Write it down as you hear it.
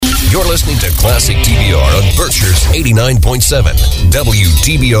You're listening to Classic TBR on Berkshire's 89.7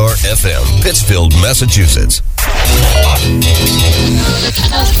 WTBR FM, Pittsfield, Massachusetts.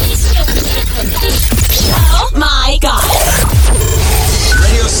 Oh my God.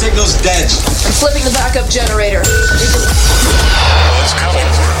 Radio signal's dead. I'm flipping the backup generator. It's coming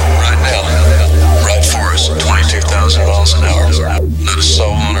right now. Right for us, 22,000 miles an hour. Not a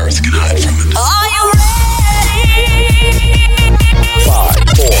soul on earth can hide from it. Are you ready? 5,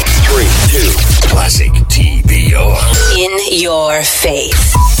 4, 3, 2. Classic TBR. In your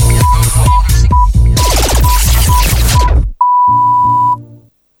face.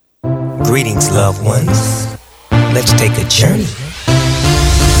 Greetings, loved ones. Let's take a journey.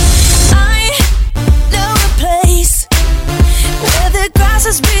 I know a place where the grass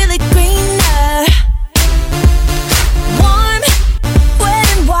is really greener. Warm,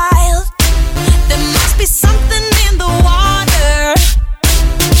 wet and wild. There must be something in the water.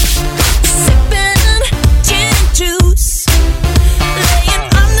 Sipping gin and juice, laying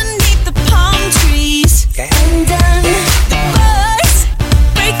underneath the palm trees. And then the birds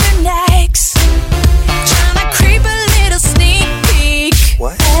break their necks, trying to creep a little sneak peek.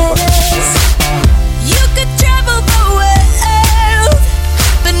 What? You could travel the world,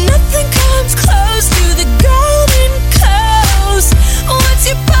 but nothing comes close to the Golden Coast. Once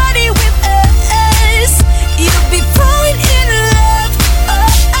you party with us, you'll be falling in love.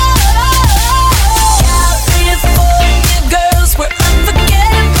 California girls were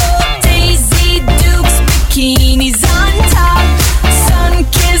unforgettable. Daisy Dukes, bikinis on top.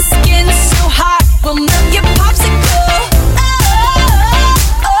 Sun-kissed skin so hot, will melt your popsicle.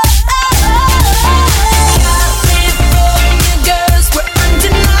 California girls were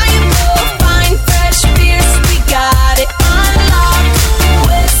undeniable. Fine, fresh beers, we got it on lock.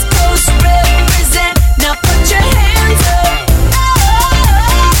 West Coast represent, now put your hands up.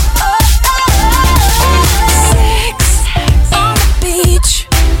 Sex on the beach,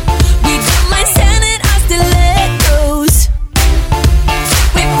 we don't mind sanding our stilettos.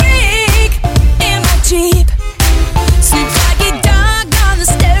 We freak in my Jeep, Snoop Doggy Dogg on the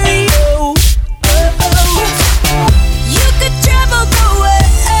stereo. You could travel the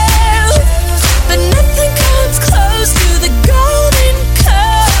world, but nothing comes close to the Golden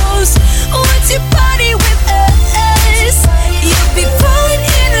Coast. Once you party with us, you'll be falling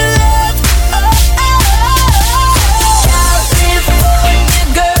in love. California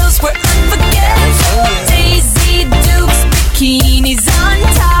girls were unforgettable. Daisy Dukes, bikinis on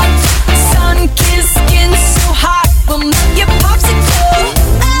top. Sun-kissed skin so hot, will melt your popsicle.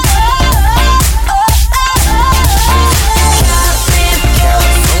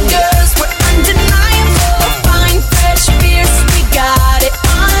 California girls were undeniable. Fine, fresh beers, we got it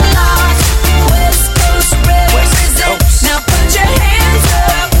on lock. West Coast represent, now put your hands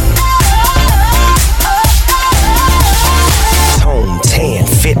up. Tone, tan,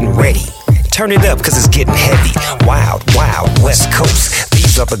 fit and ready. Turn it up, cause it's getting heavy. Wild, wild, West Coast.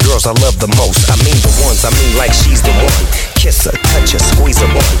 These are the girls I love the most. I mean the ones, like she's the one. Kiss her, touch her, squeeze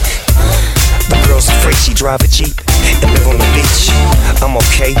her one. The girl's afraid she drive a Jeep and live on the beach. I'm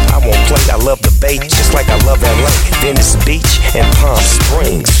okay, I won't play, I love the bay, just like I love LA, Venice Beach, and Palm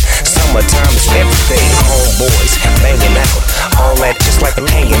Springs. Summertime is everything, homeboys banging out, all that just like I'm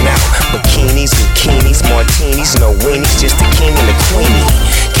hanging out. Bikinis, bikinis, martinis, no weenies, just the king and the queenie.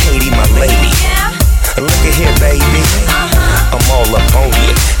 Katie, my lady, look at here, baby, I'm all up on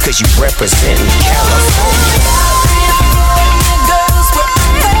you, cause you representing California. Girls were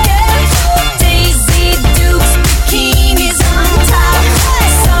unforgettable. Daisy Dukes, bikinis on top.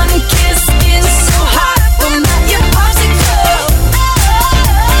 Sun-kissed skin so hot, will melt your popsicle.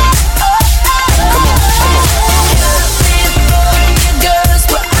 California girls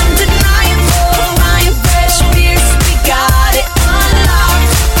were undeniable. Fine, fresh beers, we got it on lock.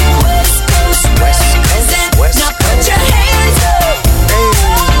 West Coast represent, now put your hands up.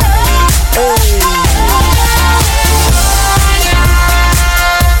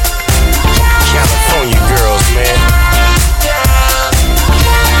 California girls, man.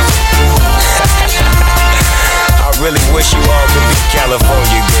 I really wish you all could be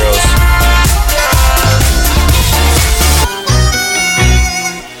California girls.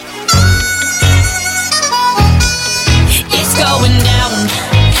 It's going down,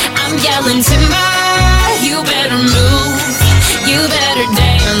 I'm yelling timber. You better move, you better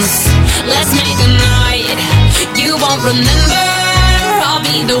dance. Let's make a night you won't remember. I'll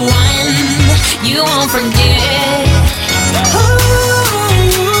be the one you won't forget. Ooh,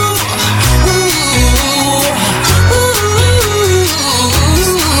 ooh, ooh, ooh,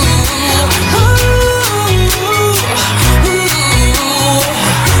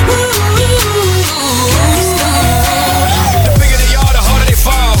 ooh.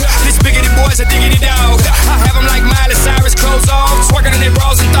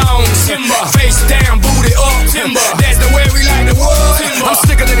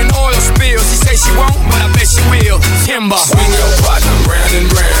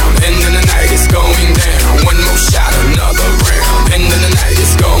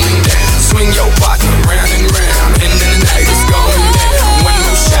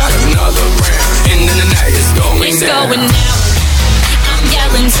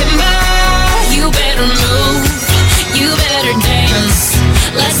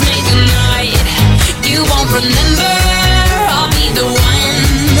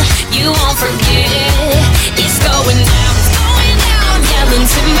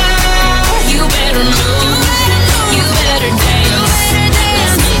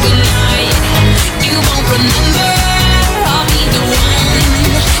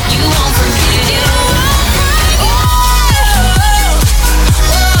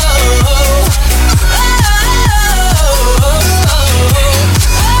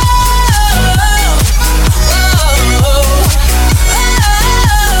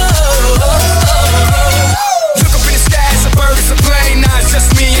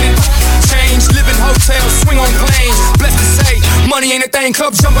 Champagne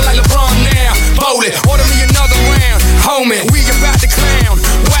club jumping like LeBron now. Bowl it, order me another round. Homie, we about to clown.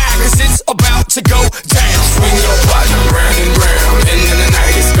 Why? Cause it's about to go down. Swing your partner round and round. End of the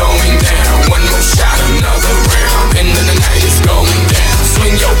night is going down. One more shot, another round. End of the night is going down.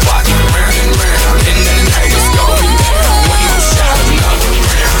 Swing your partner round and round. End of the night is going down. One more shot, another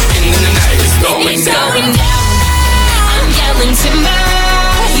round. End of the night is going It's down. going down. I'm yelling timber.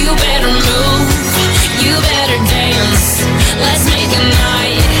 You better move. You better dance. Let's make a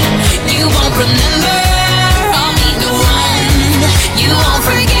night you won't remember. I'll be the one you won't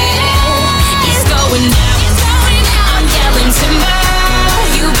forget. It's going down. I'm yelling timber.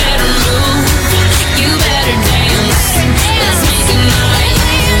 You better move. You better dance. Let's make a night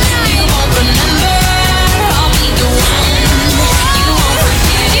you won't remember. I'll be the one you won't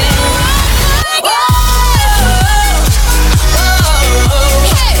forget.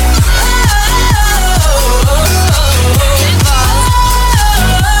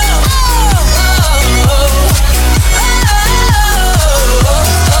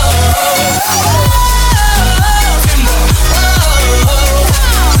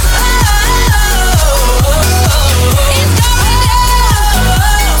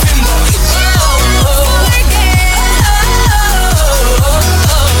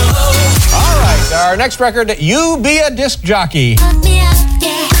 Our next record, You Be a Disc Jockey.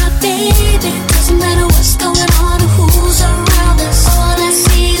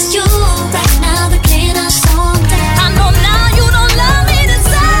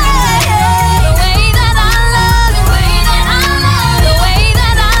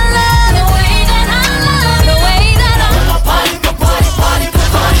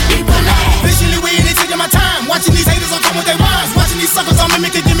 Watching these haters on come with their rhymes. Watching these suckers on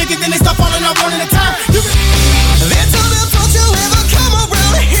mimic it, then they start falling out one at a time. Little don't you ever come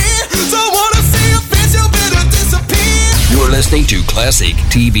around here. Don't wanna see a bitch, you better disappear. You're listening to Classic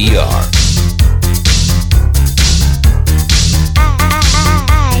TBR.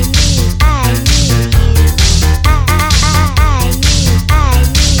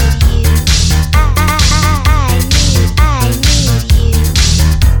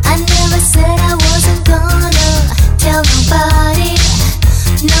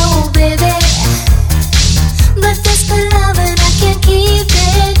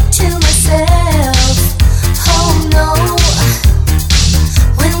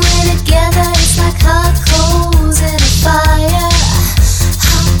 Together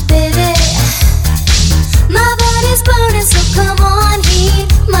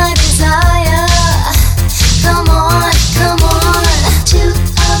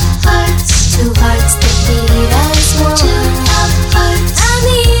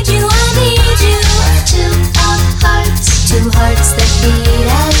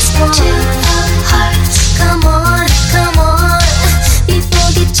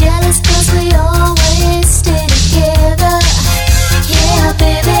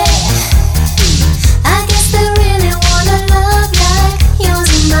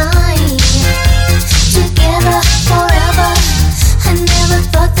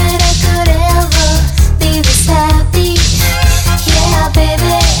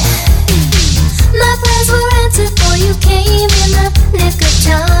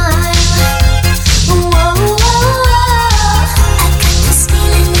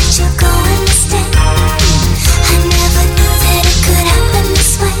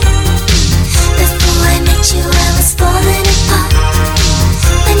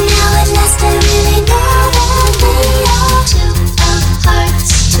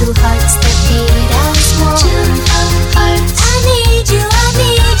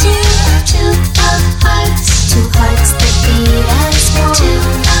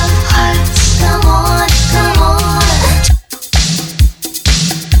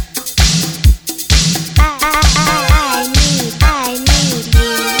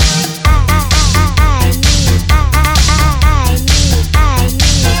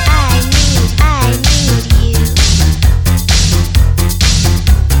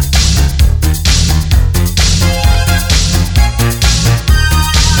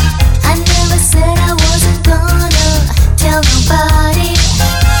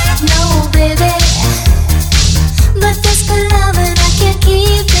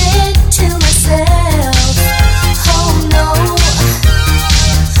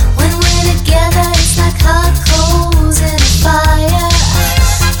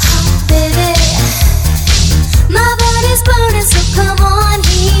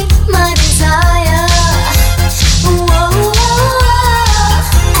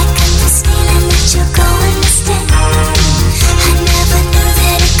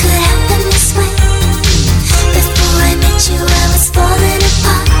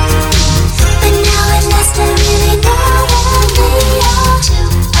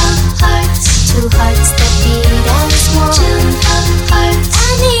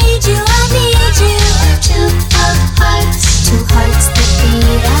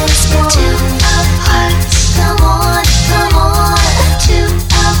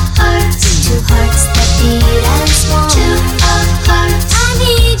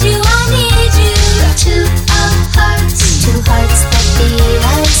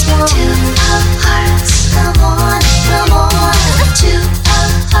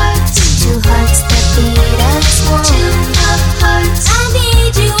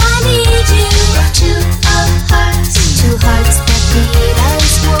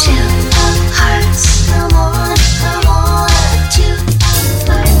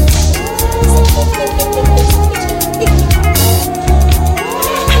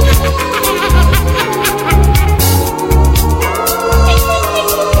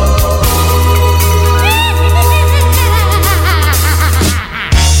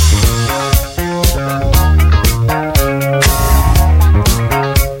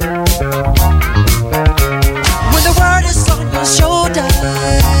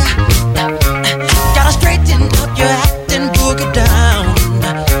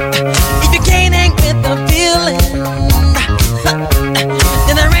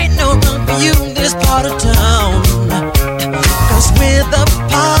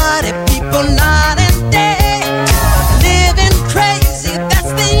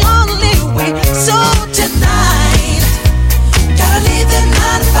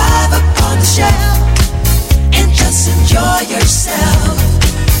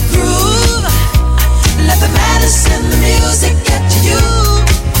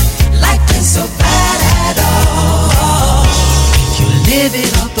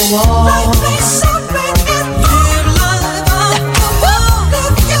wall. Life is so great and live life off the wall.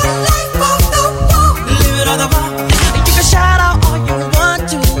 Live your life off the wall. Live it on the wall. You can shout out all you want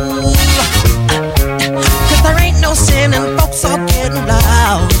to, 'cause there ain't no sin and folks all getting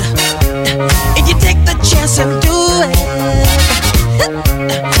loud. If you take the chance and do it,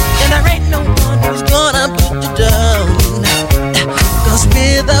 then there ain't no one who's gonna put you down. 'Cause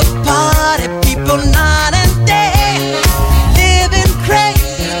we're the party people night and day, living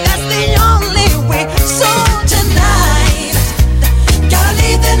crazy, that's the only way. So tonight, gotta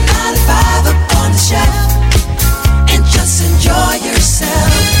leave the 9 to 5 up on the shelf and just enjoy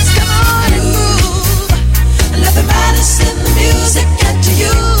yourself. Come on and move, let the madness in the music get to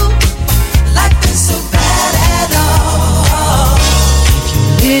you. Life ain't so bad at all if you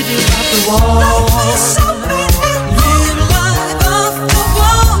live it off the wall. Life is so bad. Live life off the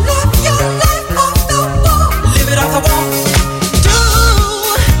wall. Live your life off the wall. Live it off the wall. Do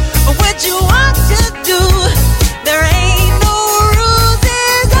what you want to do. There ain't no rules,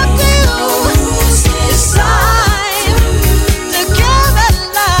 it's up to you. It's time to give it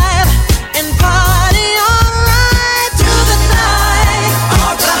life and party alright through the night.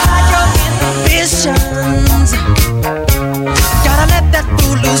 Hide your inhibitions. Gotta let that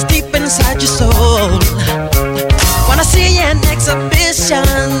fool loose deep inside your soul. Wanna see an exhibition?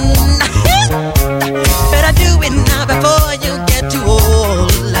 Better do it now before you get too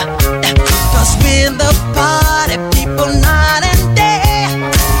old. 'Cause we're the party people night and day,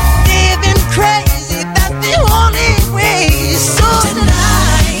 living crazy, that's the only way. So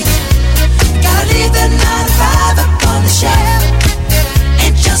tonight, gotta leave the 9 to 5 up on the shelf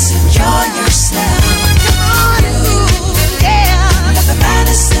and just enjoy yourself. Come on and move, yeah. Let the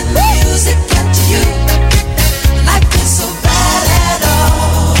madness in the music get to you. Life ain't so bad at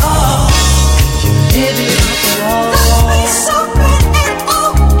all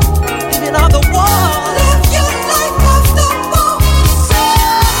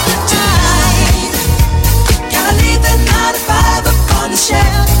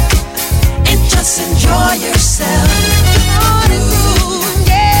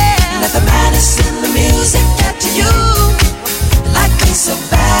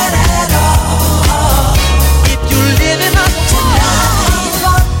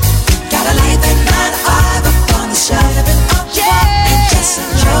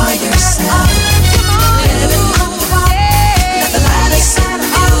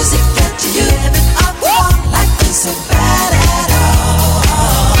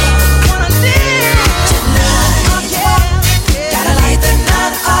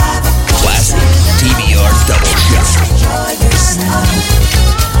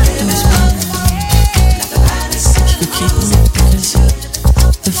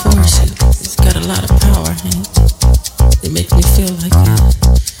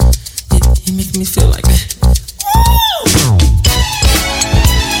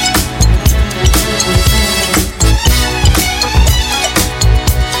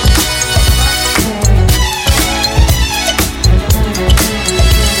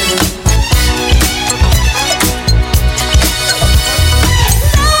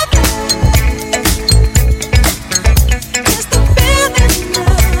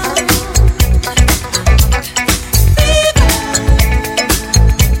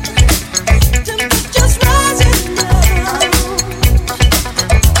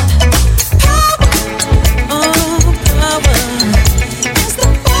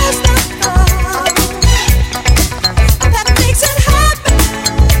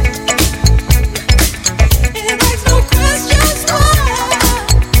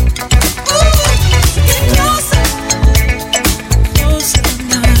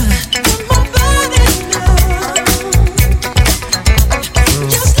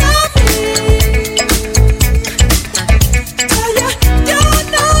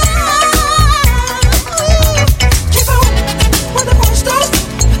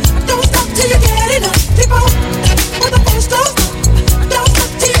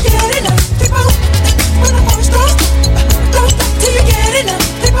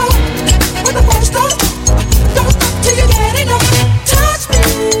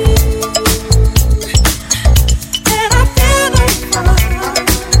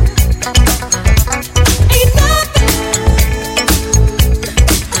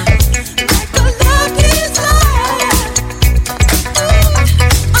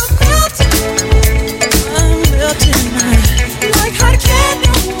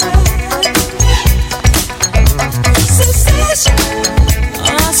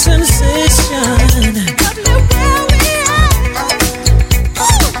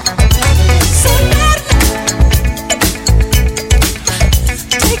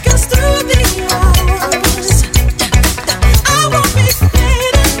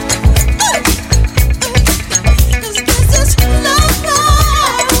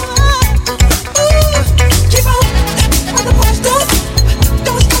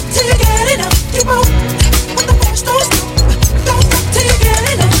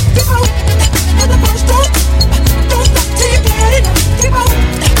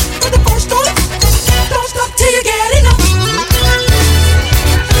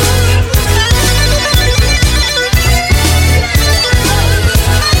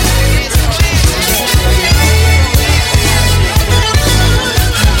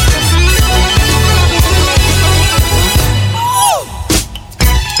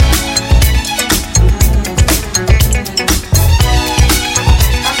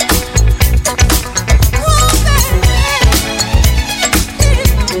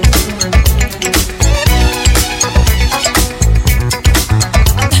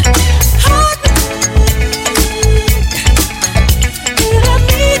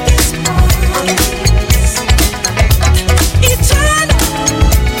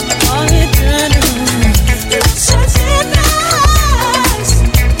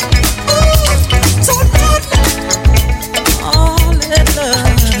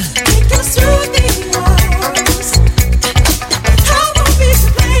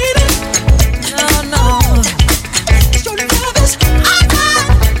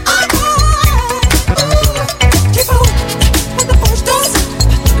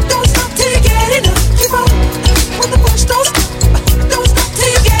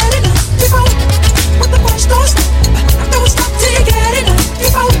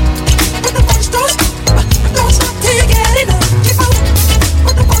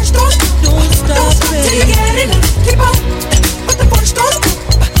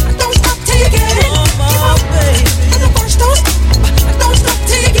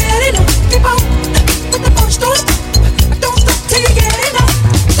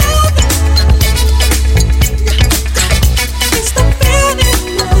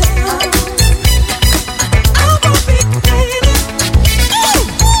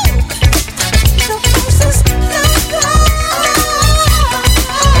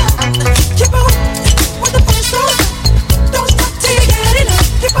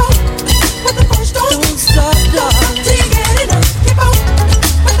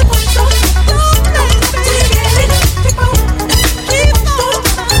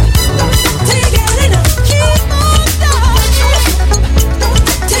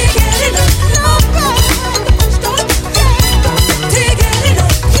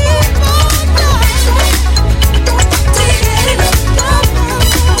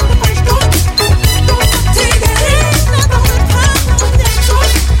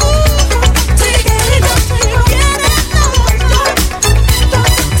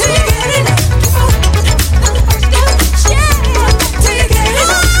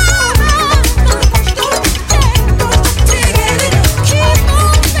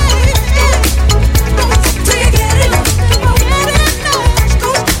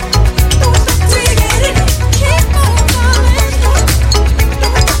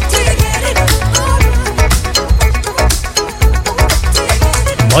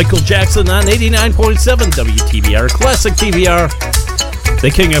Michael Jackson on 89.7 WTBR, Classic TBR,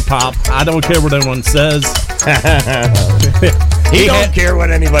 the king of pop. I don't care what anyone says. He don't care what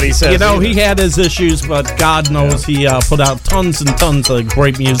anybody says. You know, he had his issues, but God knows he put out tons and tons of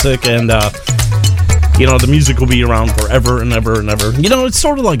great music, and you know, the music will be around forever and ever and ever. You know, it's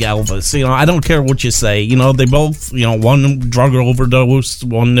sort of like Elvis. You know, I don't care what you say. You know, they both, you know, one drug overdose,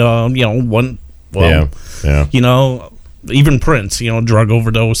 one, you know, one, well, yeah. You know, even Prince, you know, drug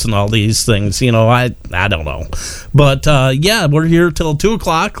overdose and all these things. You know, I don't know. But, yeah, we're here till 2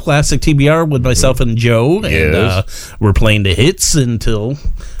 o'clock, Classic TBR with myself and Joe. And we're playing the hits until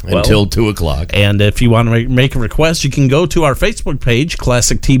 2 o'clock. And if you want to make a request, you can go to our Facebook page,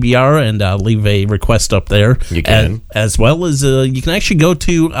 Classic TBR, and leave a request up there. You can. As well as you can actually go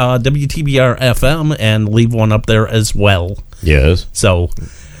to WTBR FM and leave one up there as well. Yes. So...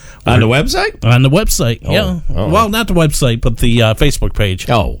 On the website? On the website, yeah. Oh. Well, not the website, but the Facebook page.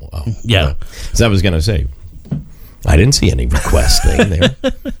 Oh. Yeah. So I was going to say, I didn't see any request thing there.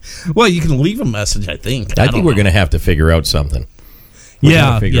 Well, you can leave a message, I think. I think we're going to have to figure out something.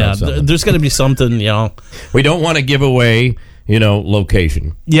 Yeah. There's going to be something, you know. We don't want to give away, you know,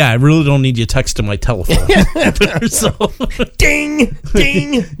 location. Yeah, I really don't need you texting my telephone. So. Ding,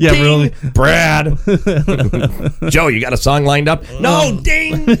 ding, yeah, ding. really. Brad. Joe, you got a song lined up? No,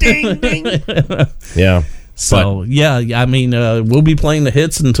 ding, ding, ding. Yeah. So, I mean, we'll be playing the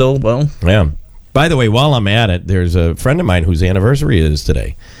hits until, well. Yeah. By the way, while I'm at it, there's a friend of mine whose anniversary is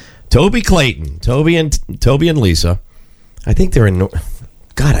today. Toby Clayton. Toby and Lisa. I think they're in...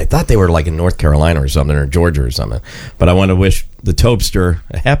 God, I thought they were like in North Carolina or something, or Georgia or something. But I want to wish the Tobster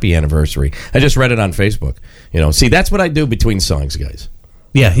a happy anniversary. I just read it on Facebook. You know, see, that's what I do between songs, guys.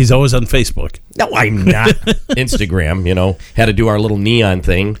 Yeah, he's always on Facebook. No, I'm not. Instagram, you know, had to do our little neon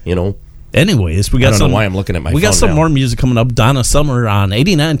thing, you know. Anyways, we got I don't know why I'm looking at my phone. We got some now. more music coming up. Donna Summer on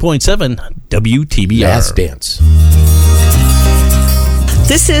 89.7 WTBR. Last Dance.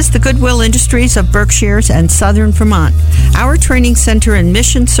 This is the Goodwill Industries of Berkshires and Southern Vermont. Our training center and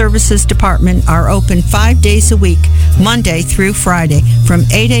mission services department are open 5 days a week, Monday through Friday, from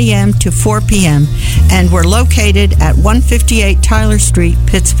 8 a.m. to 4 p.m., and we're located at 158 Tyler Street,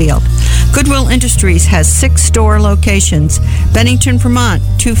 Pittsfield. Goodwill Industries has 6 store locations: Bennington, Vermont,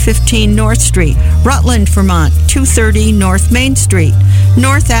 215 North Street; Rutland, Vermont, 230 North Main Street;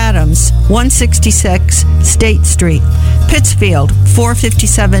 North Adams, 166 State Street; Pittsfield, 457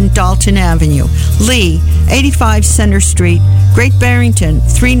 Dalton Avenue; Lee, 85 Center Street; Great Barrington,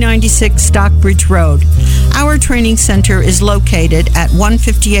 396 Stockbridge Road. Our training center is located at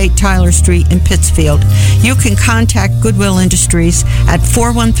 158 Tyler Street in Pittsfield. You can contact Goodwill Industries at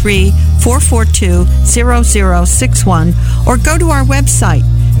 413-442-0061 or go to our website,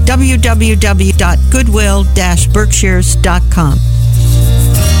 www.goodwill-berkshires.com.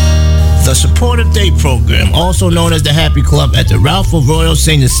 The Supportive Day Program, also known as the Happy Club at the Ralph Arroyo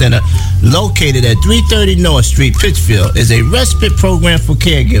Senior Center, located at 330 North Street, Pittsfield, is a respite program for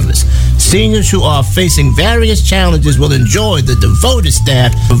caregivers. Seniors who are facing various challenges will enjoy the devoted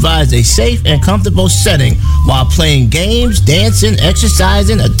staff provides a safe and comfortable setting while playing games, dancing,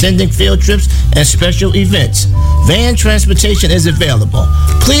 exercising, attending field trips, and special events. Van transportation is available.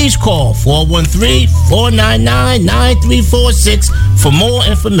 Please call 413-499-9346 for more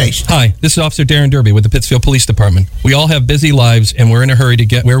information. Hi, this is Officer Darren Derby with the Pittsfield Police Department. We all have busy lives and we're in a hurry to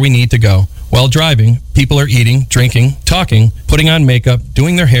get where we need to go. While driving, people are eating, drinking, talking, putting on makeup,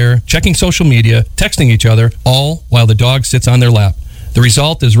 doing their hair, checking social media, texting each other, all while the dog sits on their lap. The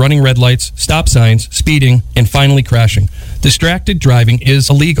result is running red lights, stop signs, speeding, and finally crashing. Distracted driving is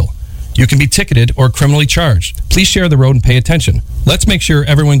illegal. You can be ticketed or criminally charged. Please share the road and pay attention. Let's make sure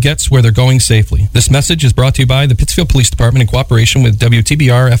everyone gets where they're going safely. This message is brought to you by the Pittsfield Police Department in cooperation with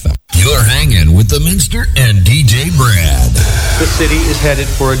WTBR FM. You're hanging with the Minster and DJ Brad. The city is headed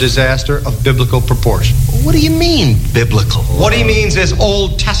for a disaster of biblical proportion. What do you mean, biblical? What he means is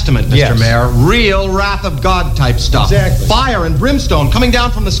Old Testament, Mr. Mayor. Real wrath of God type stuff. Exactly. Fire and brimstone coming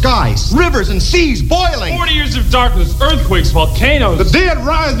down from the skies. Rivers and seas boiling. 40 years of darkness, earthquakes, volcanoes. The dead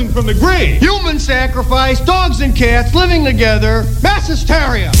rising from the grave. Human sacrifice, dogs and cats living together. Mass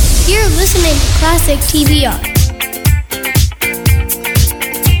hysteria. You're listening to Classic TBR.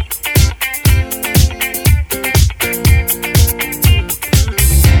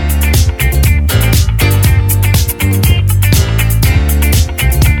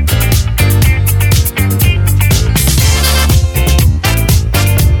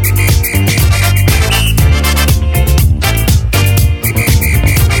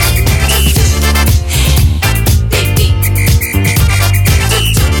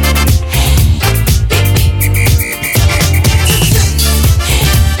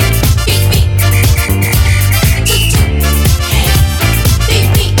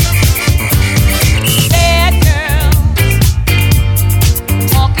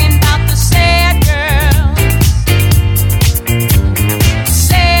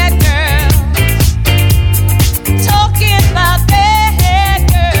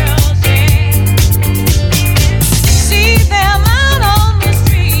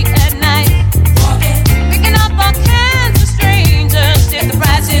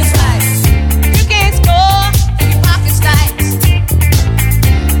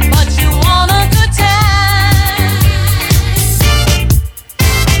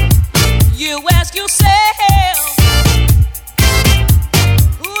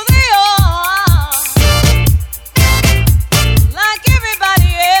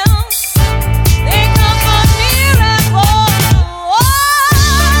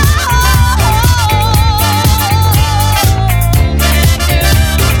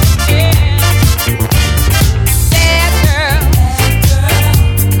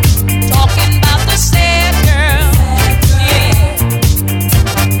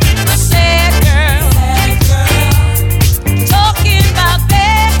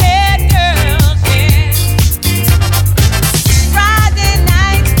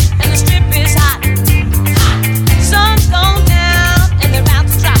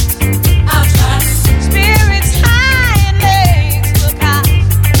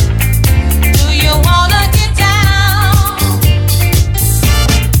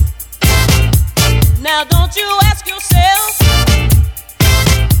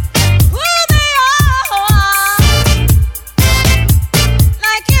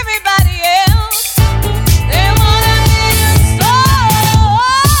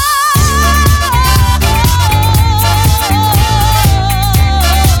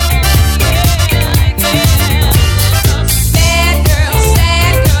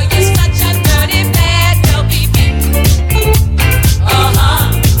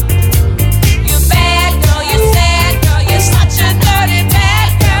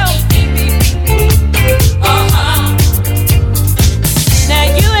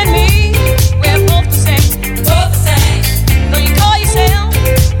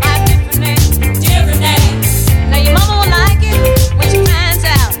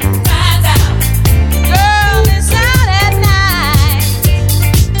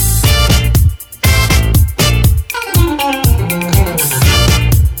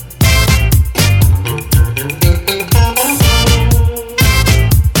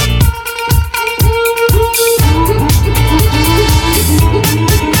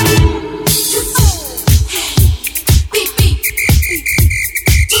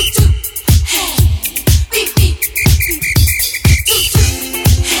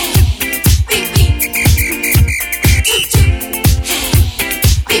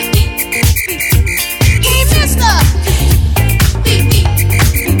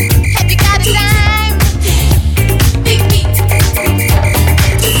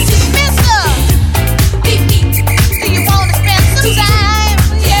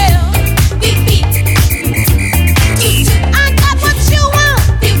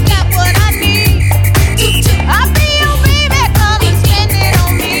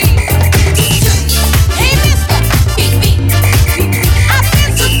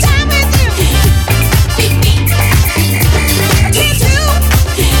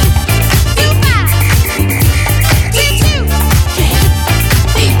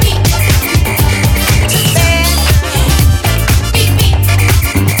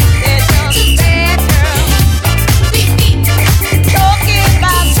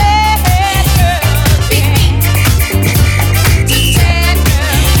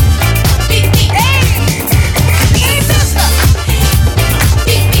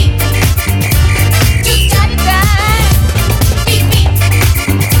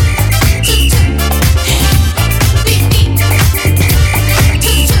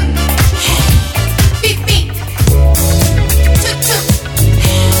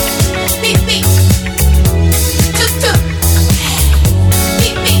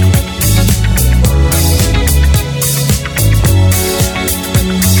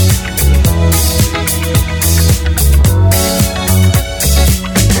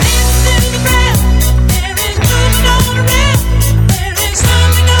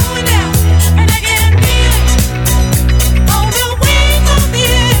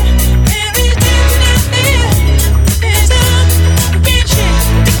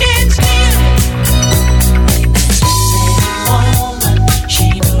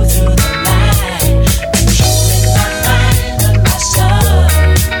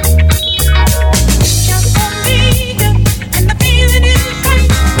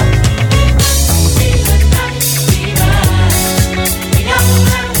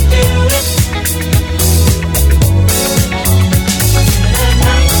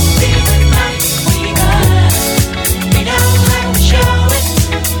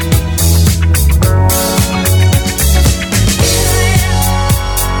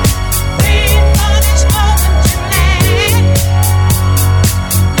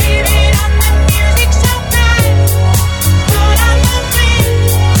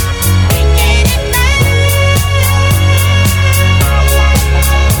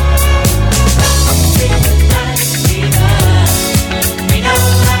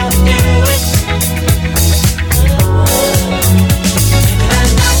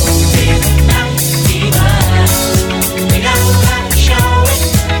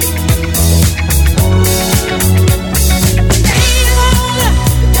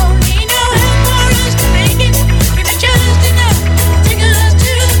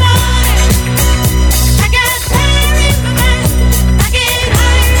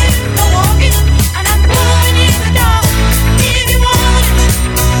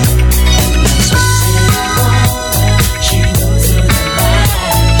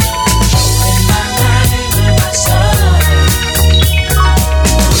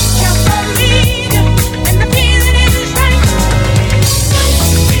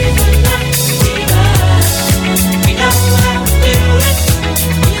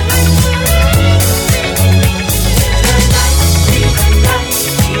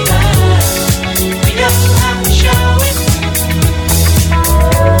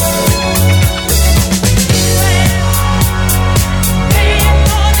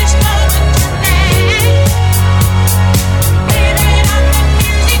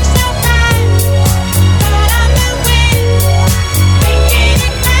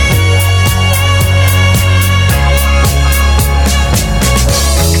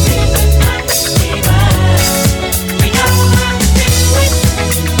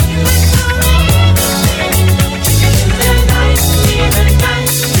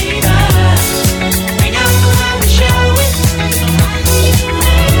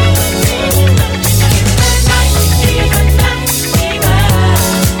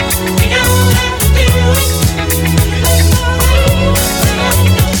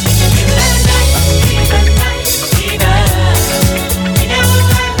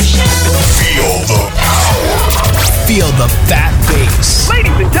 Feel the fat bass.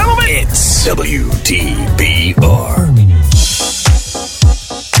 Ladies and gentlemen, it's WTBR.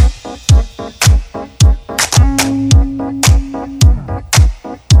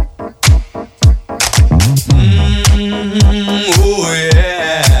 Oh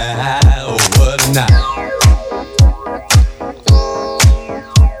yeah, what a night.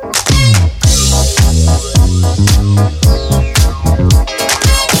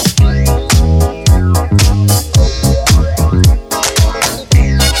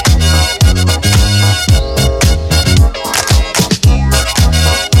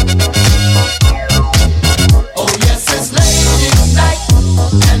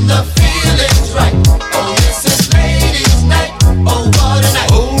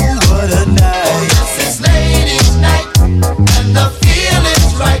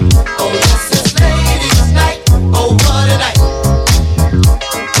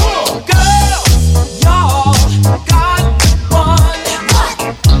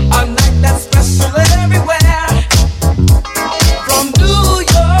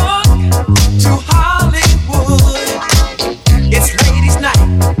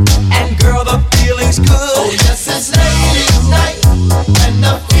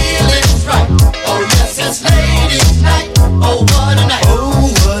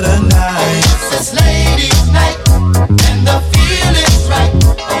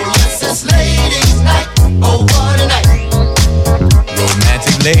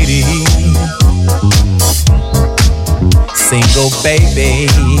 Baby,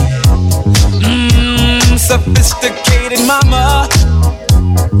 sophisticated mama.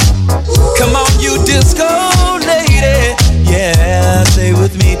 Come on, you disco lady. Yeah, stay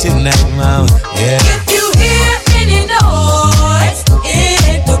with me tonight, mama. Yeah. If you hear any noise,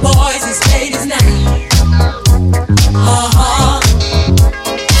 it the boys and ladies night.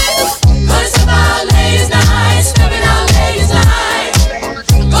 Gonna step out ladies night, stepping out ladies night.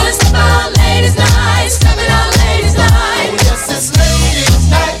 Gonna step out ladies night, stepping out ladies night.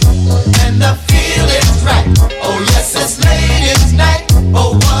 The feeling's right. Oh yes, it's ladies' night.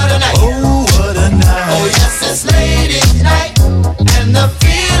 Oh what a night. Oh what a night. Oh yes, it's ladies' night. And the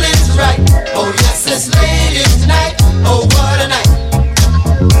feeling's right. Oh yes, it's ladies' night. Oh what a night.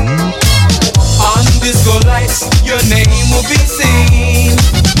 On disco lights, your name will be seen.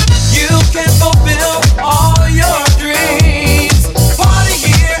 You can fulfill all your dreams. Party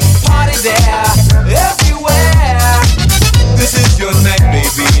here, party there, everywhere. This is your night,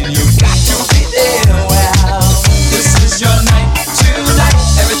 baby, and you got to be there. Well, this is your night tonight.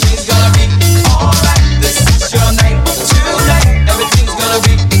 Everything's gonna be alright. This is your night tonight. Everything's gonna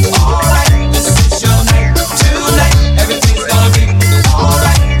be alright. This is your night tonight. Everything's gonna be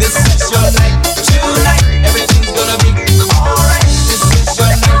alright. This is your night tonight. Everything's gonna be alright. This is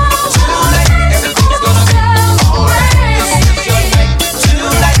your night tonight. Everything's gonna be alright. This is your night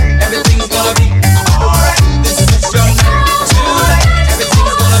tonight. Everything's gonna be alright. This is your night.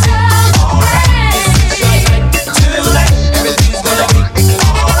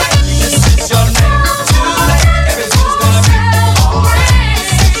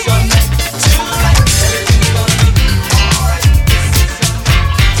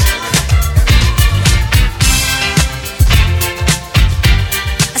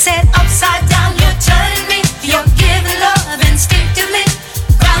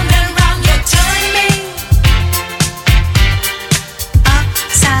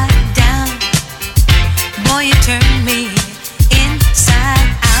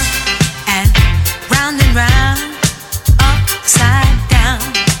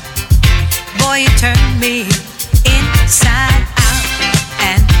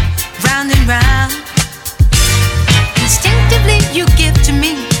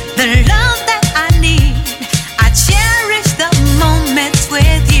 The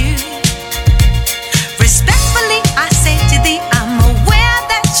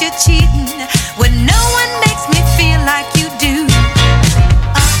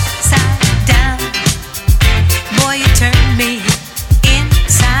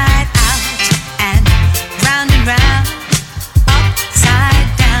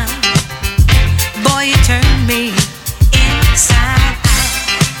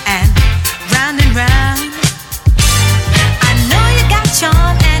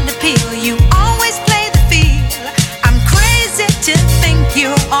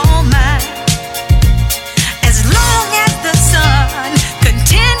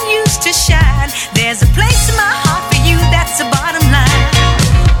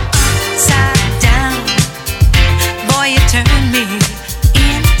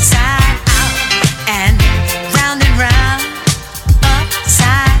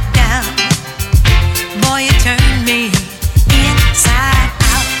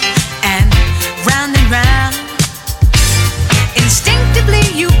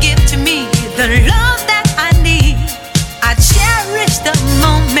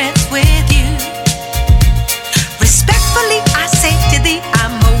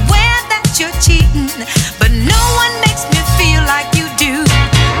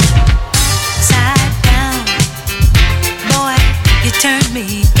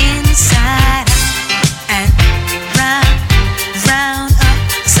inside and round, round,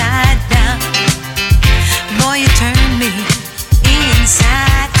 upside down. Boy, you turn me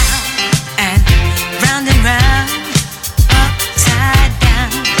inside out and round, upside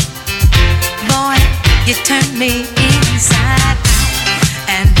down. Boy, you turn me inside out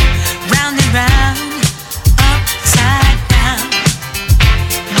and round, upside down.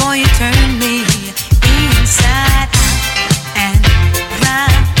 Boy, you turn me inside out and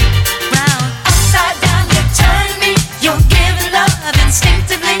round, upside down. You turn me, you're giving love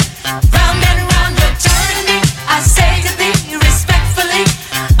instinctively. Round and round, you're turning me. I say to thee respectfully,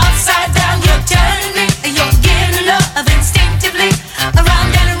 upside down, you're turning me. You're giving love instinctively.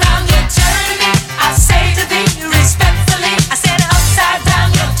 Around and around, you're turning me. I say to thee respectfully. I said upside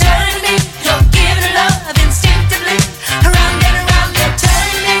down, you're turning me. You're giving love instinctively. Around and around, you're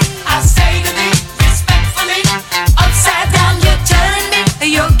turning me. I say to thee respectfully. Upside down, you're turning me.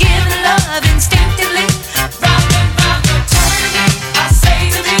 You're giving love instinctively. Round and round, you're turning me. I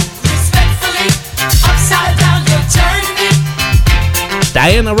say to thee respectfully. Upside down, you're turning me.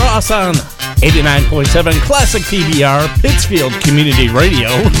 Diana Ross on 89.7 Classic TBR, Pittsfield Community Radio.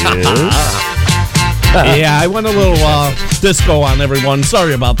 Yeah, I went a little disco on everyone.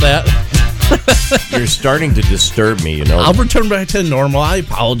 Sorry about that. You're starting to disturb me, you know. I'll return back to normal. I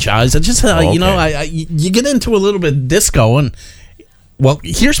apologize. I just, you know, you get into a little bit disco, and well,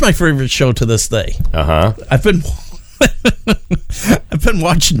 here's my favorite show to this day. I've been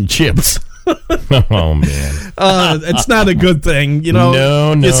watching Chips. Oh man, it's not a good thing, you know.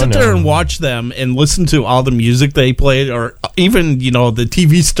 No, you sit there and watch them and listen to all the music they played, or even the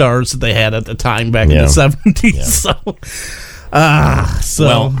TV stars that they had at the time back in the 70s. So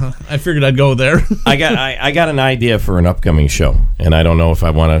Well, I figured I'd go there. I got an idea for an upcoming show, and I don't know if I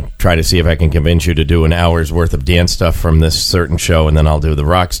want to try to see if I can convince you to do an hour's worth of dance stuff from this certain show, and then I'll do the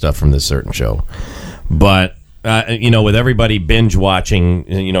rock stuff from this certain show. But with everybody binge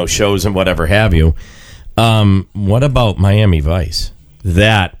watching, shows and whatever have you, what about Miami Vice?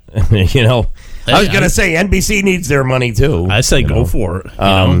 That, I was going to say NBC needs their money too. I say go for it.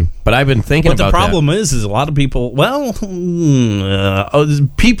 But I've been thinking about that. But the problem is a lot of people,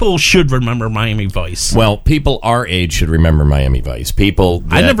 people should remember Miami Vice. Well, people our age should remember Miami Vice.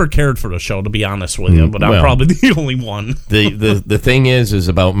 I never cared for the show, to be honest with you, but I'm probably the only one. The thing is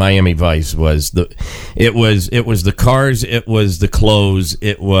about Miami Vice was it was the cars, it was the clothes,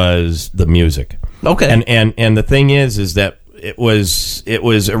 it was the music. Okay. And the thing is that it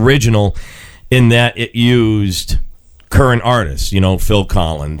was original in that it used current artists, Phil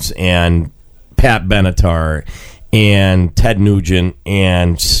Collins and Pat Benatar and Ted Nugent,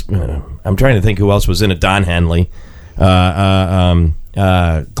 and I'm trying to think who else was in it. Don Henley, Glenn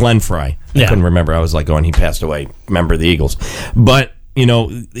Frey. I couldn't remember. I was like going, he passed away, member of the Eagles. But,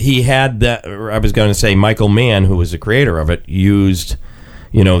 he had that, I was going to say Michael Mann, who was the creator of it, used,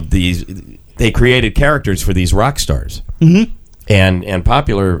 they created characters for these rock stars. Mm-hmm. And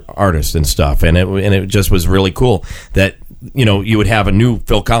popular artists and stuff, and it just was really cool that you would have a new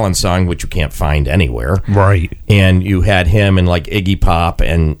Phil Collins song which you can't find anywhere, right? And you had him and like Iggy Pop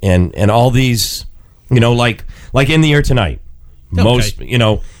and all these, like In the Air Tonight. Okay. Most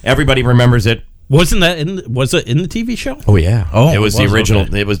everybody remembers it. Was it in the TV show? Oh yeah. Oh, it was the original.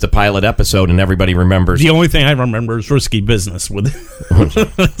 Okay. It was the pilot episode, and everybody remembers. The only thing I remember is Risky Business with.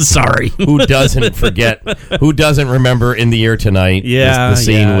 Sorry, who doesn't forget? Who doesn't remember In the Air Tonight? Yeah, the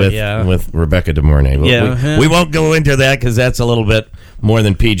scene with Rebecca De Mornay. We won't go into that because that's a little bit more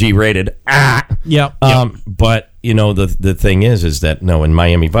than PG rated. Yeah. But the thing is that in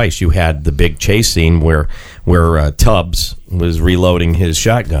Miami Vice you had the big chase scene where Tubbs was reloading his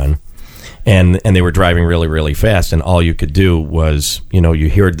shotgun. And they were driving really, really fast, and all you could do was, you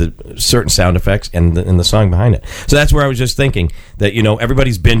heard the certain sound effects and the song behind it. So that's where I was just thinking that,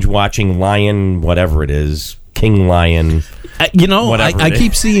 everybody's binge watching Lion, whatever it is, King Lion. I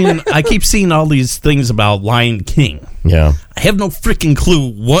keep seeing all these things about Lion King. Yeah, I have no freaking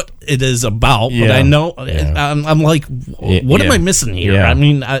clue what it is about, but I know. Yeah. I'm like, what am I missing here? Yeah. I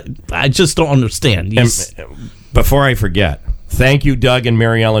mean, I just don't understand. Before I forget. Thank you, Doug and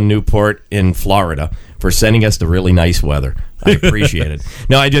Mary Ellen Newport in Florida, for sending us the really nice weather. I appreciate it.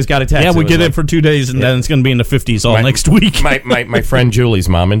 No, I just got a text. Yeah, we get it for 2 days, and then it's going to be in the 50s all next week. my friend Julie's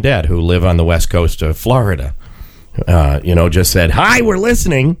mom and dad, who live on the west coast of Florida, just said, hi, we're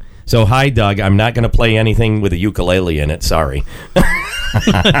listening. So, hi, Doug. I'm not going to play anything with a ukulele in it. Sorry.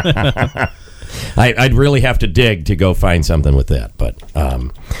 I'd really have to dig to go find something with that.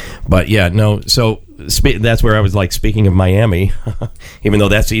 But yeah, no, so... that's where I was like, speaking of Miami, even though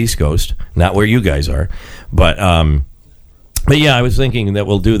that's the East Coast, not where you guys are. But But yeah, I was thinking that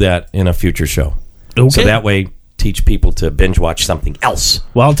we'll do that in a future show. Okay. So that way, teach people to binge watch something else.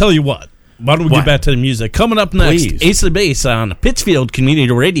 Well, I'll tell you what. Why don't we get back to the music? Coming up next, Please. Ace of Base on Pittsfield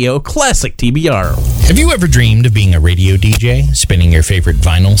Community Radio, Classic TBR. Have you ever dreamed of being a radio DJ, spinning your favorite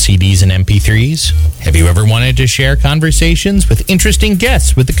vinyl, CDs, and MP3s? Have you ever wanted to share conversations with interesting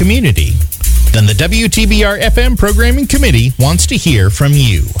guests with the community? Then the WTBR FM Programming Committee wants to hear from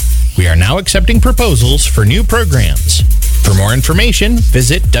you. We are now accepting proposals for new programs. For more information,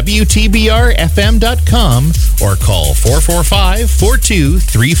 visit WTBRFM.com or call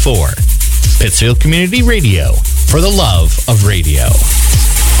 445-4234. Pittsfield Community Radio, for the love of radio.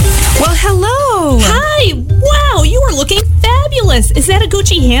 Well, hello. Hi. Wow, you are looking fabulous. Is that a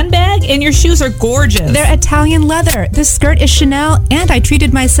Gucci handbag? And your shoes are gorgeous. They're Italian leather. This skirt is Chanel, and I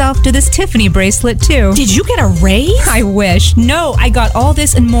treated myself to this Tiffany bracelet, too. Did you get a raise? I wish. No, I got all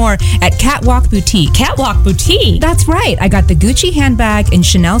this and more at Catwalk Boutique. Catwalk Boutique? That's right. I got the Gucci handbag and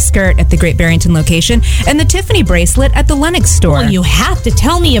Chanel skirt at the Great Barrington location and the Tiffany bracelet at the Lenox store. Well, you have to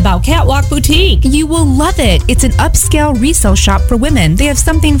tell me about Catwalk Boutique. You will love it. It's an upscale resale shop for women. They have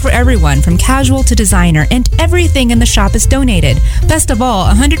something for everyone, from casual to designer, and everything in the shop is donated. Best of all,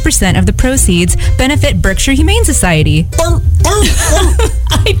 100% of the proceeds benefit Berkshire Humane Society. I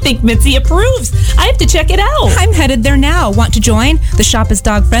think Mitzi approves. I have to check it out. I'm headed there now. Want to join? The shop is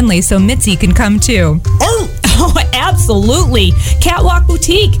dog friendly, so Mitzi can come too. Oh, absolutely. Catwalk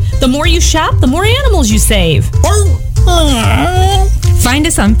Boutique. The more you shop, the more animals you save. Find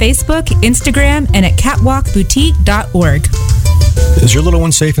us on Facebook, Instagram, and at catwalkboutique.org. Is your little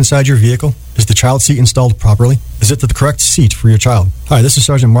one safe inside your vehicle? Is the child seat installed properly? Is it the correct seat for your child? Hi, this is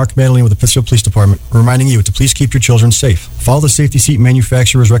Sergeant Mark Madeline with the Pittsfield Police Department, reminding you to please keep your children safe. Follow the safety seat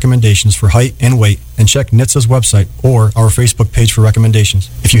manufacturer's recommendations for height and weight, and check NHTSA's website or our Facebook page for recommendations.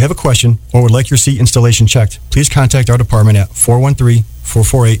 If you have a question or would like your seat installation checked, please contact our department at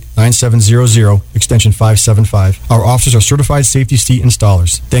 413-448-9700, extension 575. Our officers are certified safety seat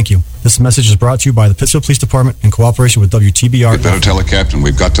installers. Thank you. This message is brought to you by the Pittsfield Police Department in cooperation with WTBR. We'd better tell the captain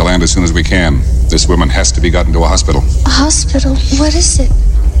we've got to land as soon as we can. This woman has to be gotten to a hospital. A hospital? What is it?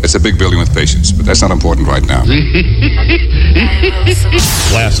 It's a big building with patients, but that's not important right now.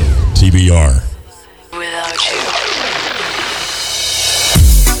 Classic TBR. Without you.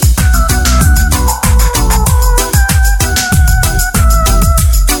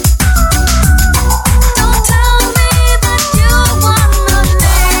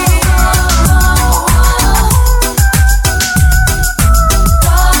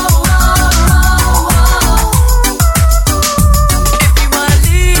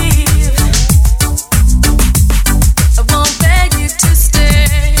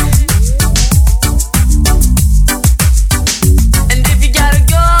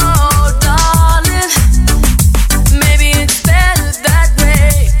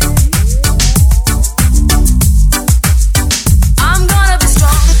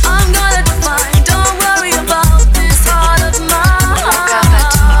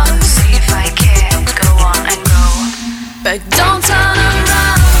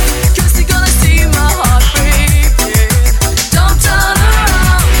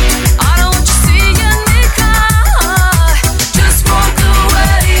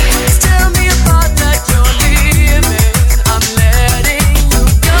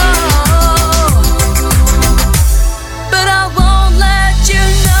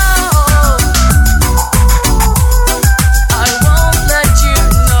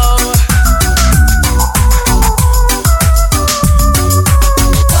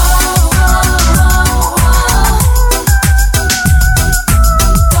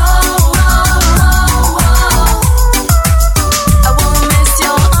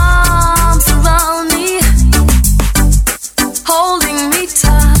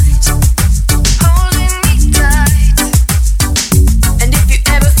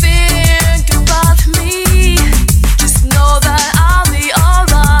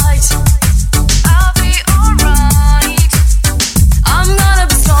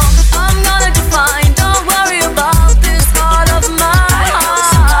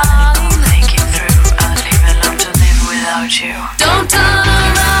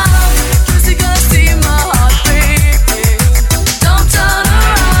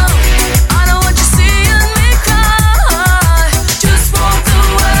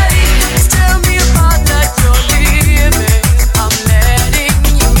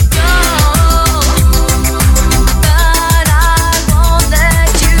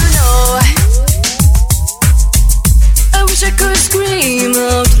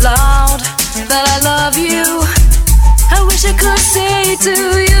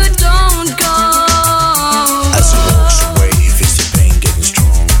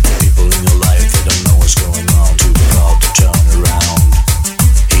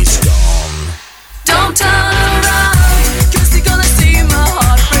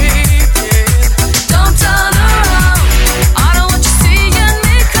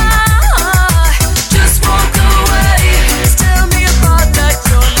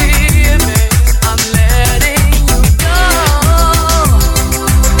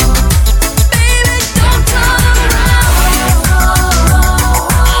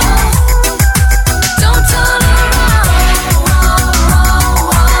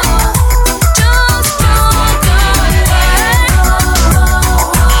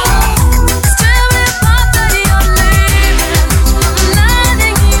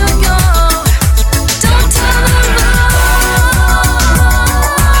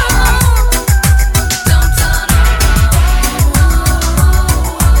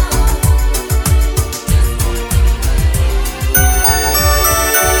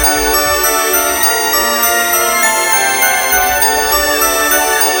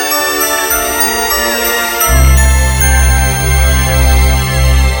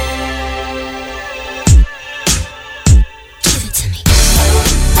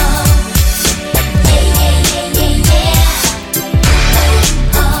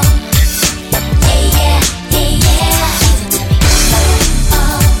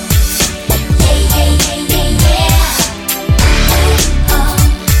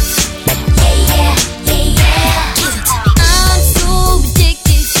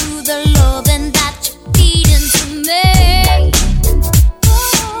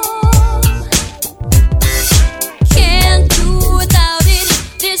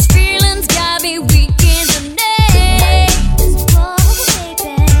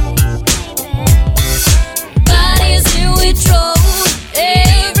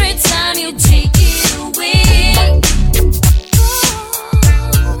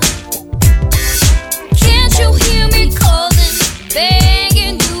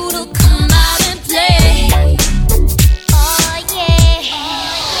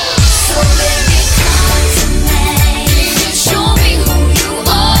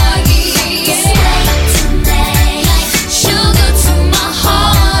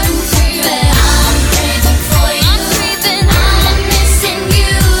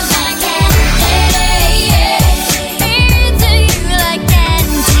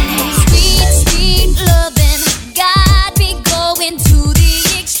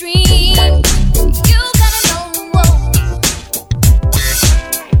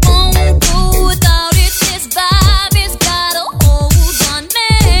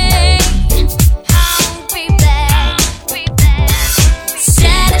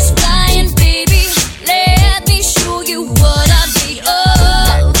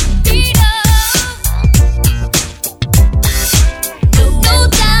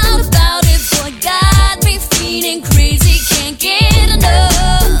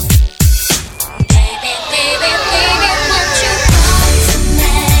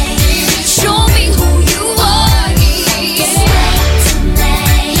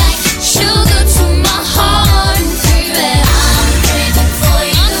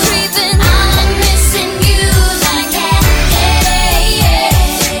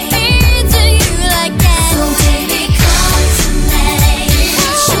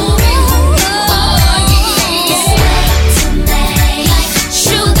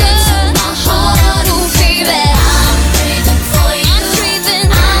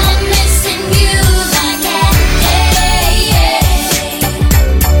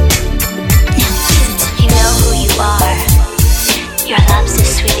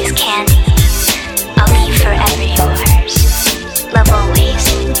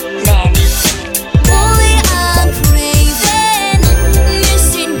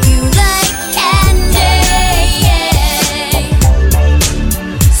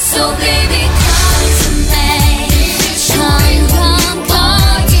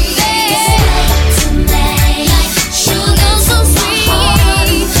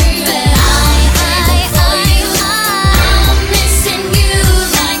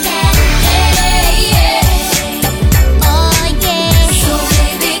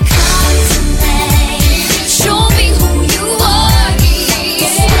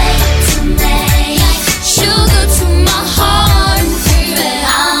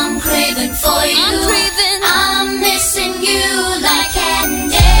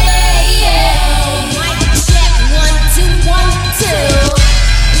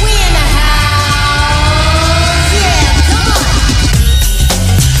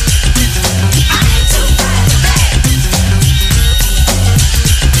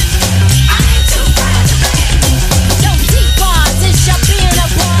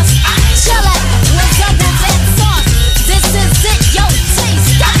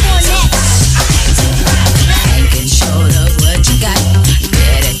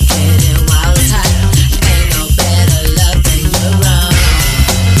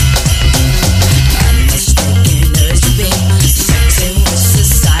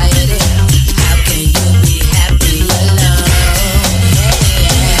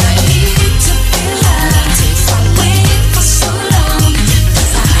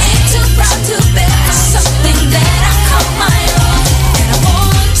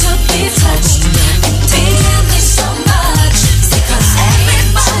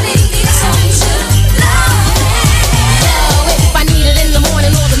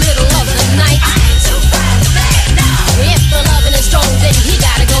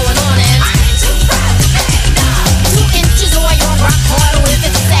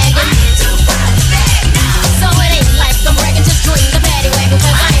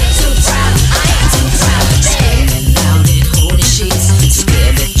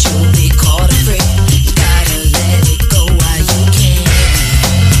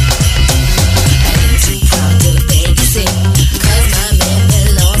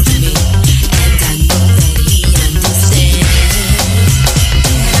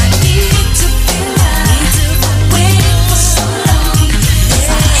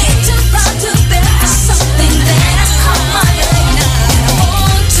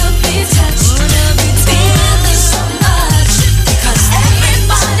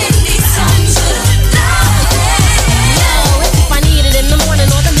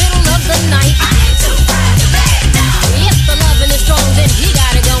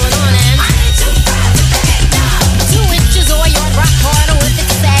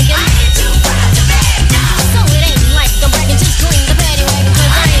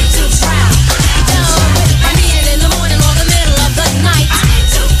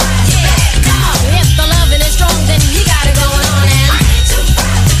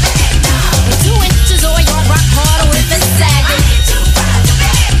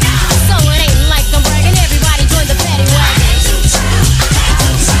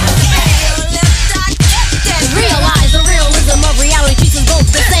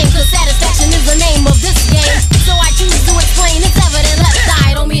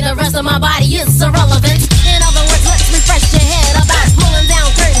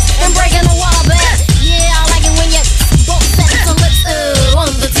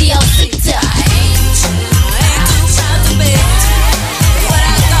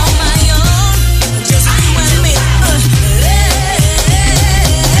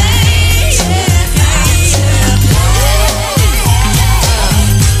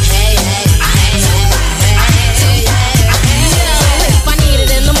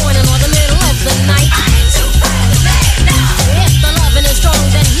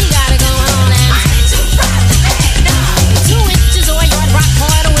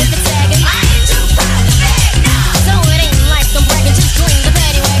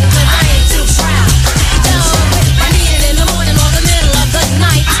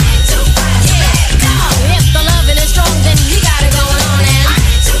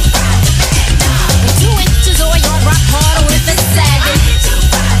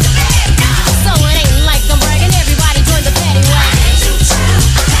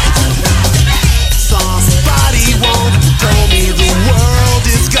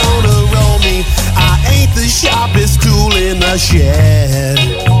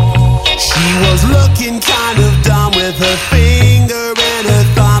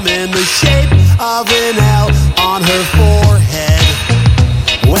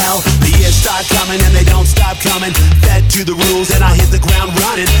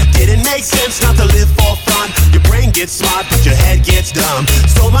 gets smart, but your head gets dumb.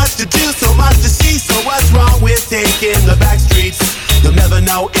 So much to do, so much to see. So what's wrong with taking the back streets? You'll never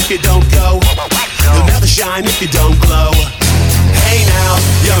know if you don't go. You'll never shine if you don't glow. Hey now,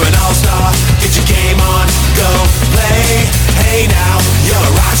 you're an all-star. Get your game on, go play. Hey now, you're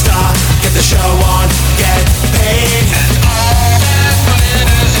a rock star. Get the show on, get paid. And all that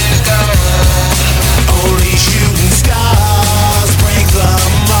glitters is gold. Only shooting stars break the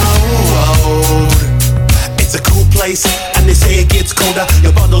mold. It's a cool place, and they say it gets colder.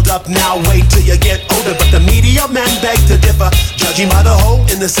 You're bundled up now, wait till you get older. But the media men beg to differ, judging by the hole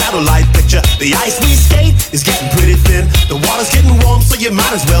in the satellite picture. The ice we skate is getting pretty thin. The water's getting warm, so you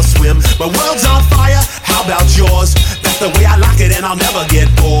might as well swim. My world's on fire, how about yours? That's the way I like it, and I'll never get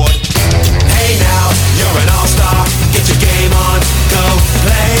bored. Hey now, you're an all-star. Get your game on, go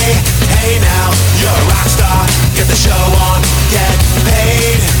play. Hey now, you're a rock star. Get the show on, get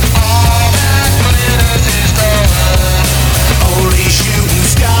paid. All that glitters is gold. Only shooting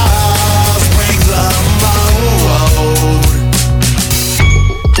stars break the mold.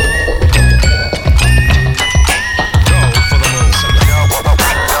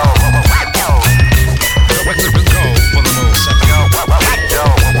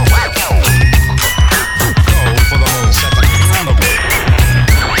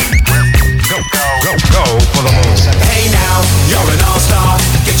 Hey now, you're an all-star.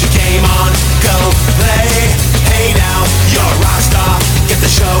 Get your game on, go play. Hey now, you're a rock star. Get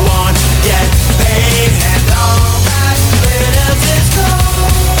the show on, get paid. And all that glitters is gold.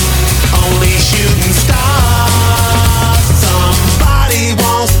 Only shooting stars. Somebody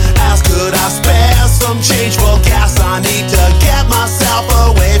once asked, could I spare some change for gas? I need to get myself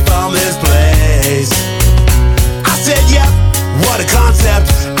away from this place. I said, yep, what a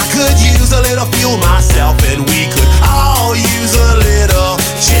concept. I could use a little fuel myself, and we could all use a little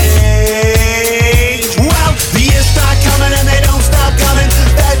change. Well, the years start coming and they don't stop coming.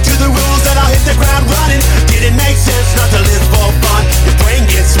 Back to the rules and I'll hit the ground running. Didn't make sense not to live for fun. Your brain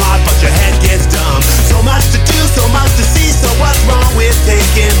gets smart, but your head gets dumb. So much to do, so much to see. So what's wrong with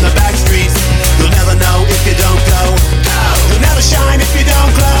taking the back streets? You'll never know if you don't go. You'll never shine if you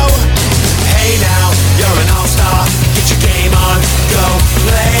don't glow. Hey now, you're an all-star. Get your game on, go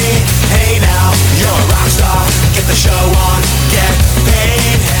play. Hey now, you're a rock star. Get the show on, get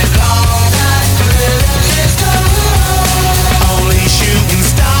paid. And all that glitters is gold. Only shooting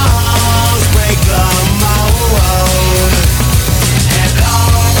stars break the mold. And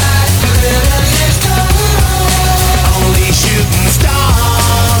all that glitters is gold. Only shooting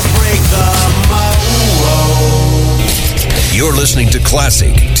stars break the mold. You're listening to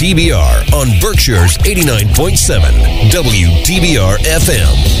Classic TBR on Berkshire's 89.7 WTBR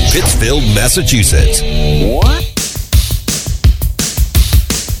FM, Pittsfield, Massachusetts. What?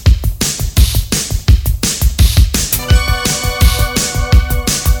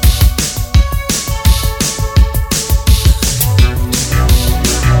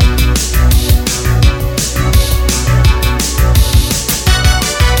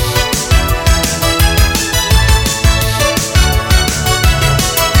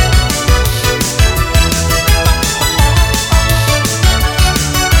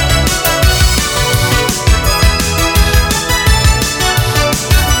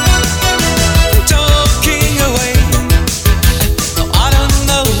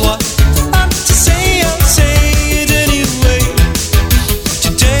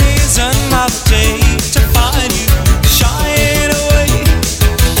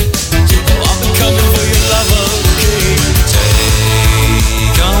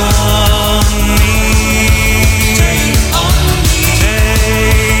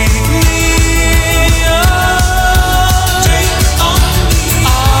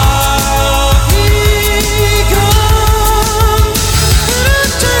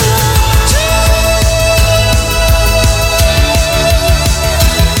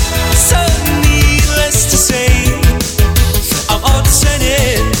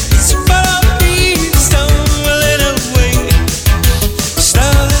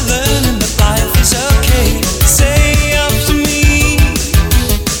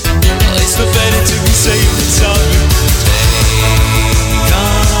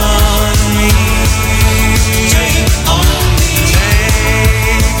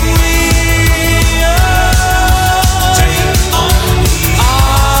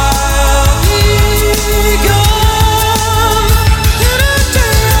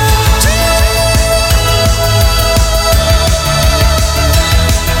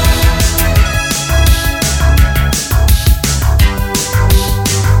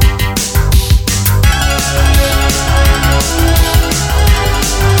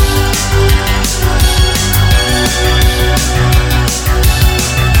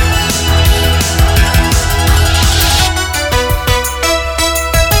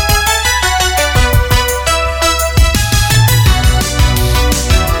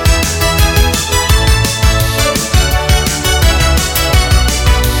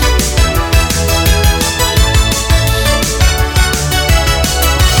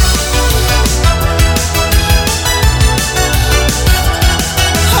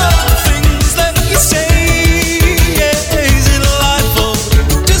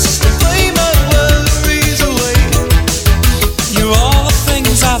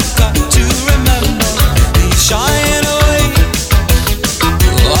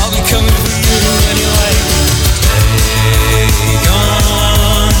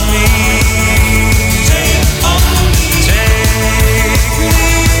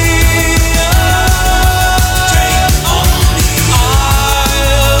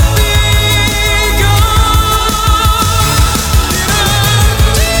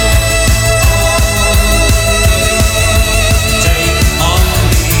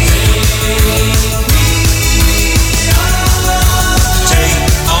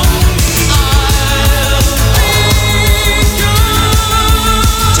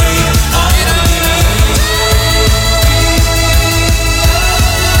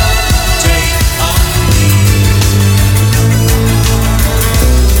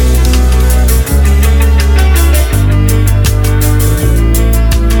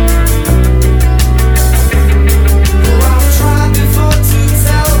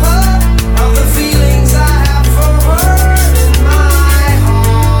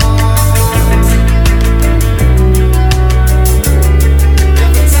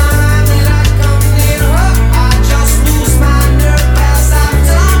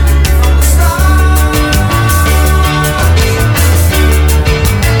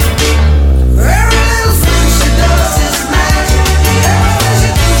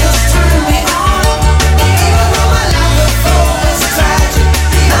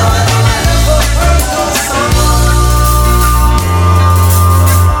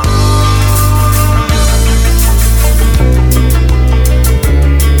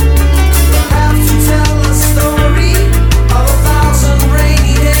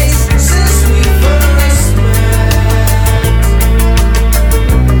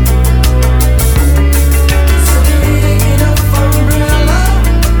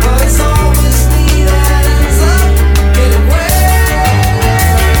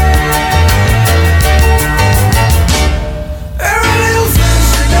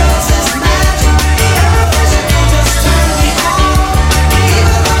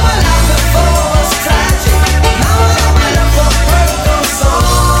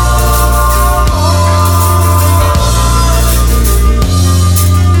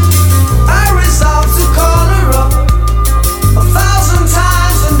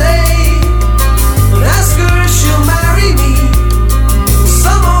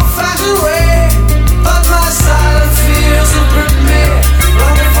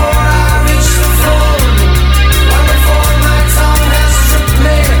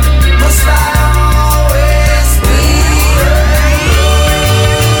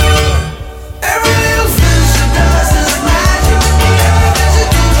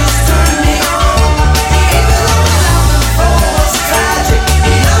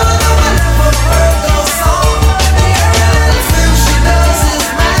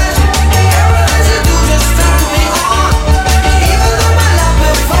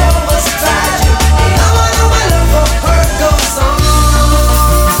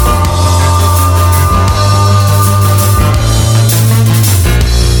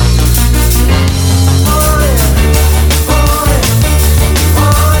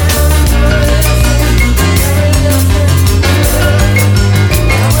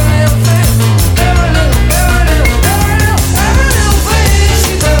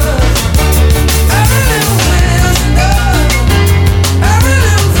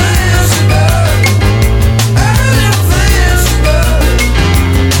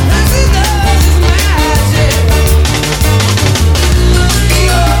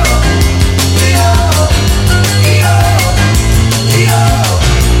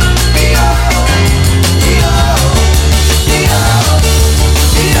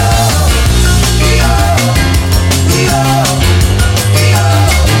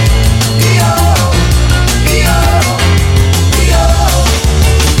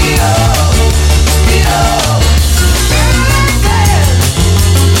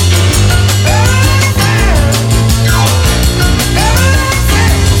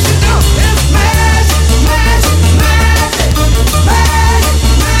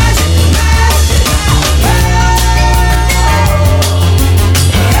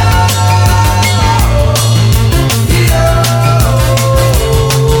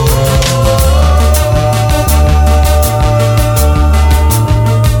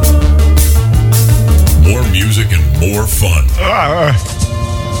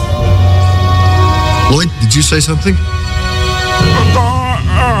 Lloyd, did you say something?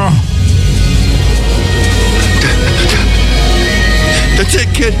 That's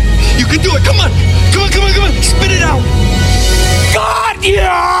it, kid. You can do it. Come on. Come on, come on, come on. Spit it out. God,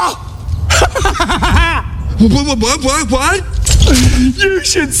 yeah! What? You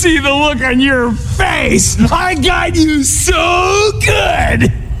should see the look on your face. I got you so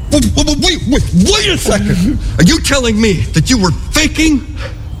good. Wait a second. Are you telling me that you were faking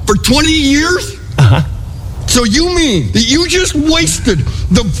for 20 years? Uh-huh. So you mean that you just wasted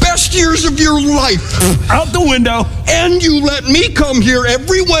the best years of your life out the window, and you let me come here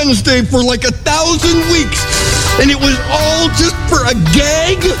every Wednesday for like 1,000 weeks, and it was all just for a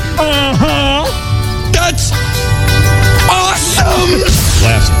gag? Uh-huh. That's awesome.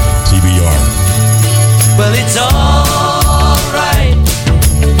 Classic TBR. Well, it's all right.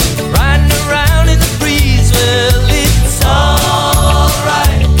 Riding around in the breeze. Well, it's all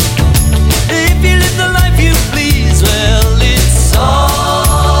right. If you live the life you please. Well, it's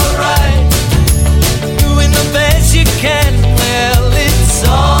all right. Doing the best you can. Well, it's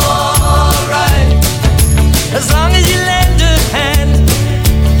all right. As long as you lend a hand.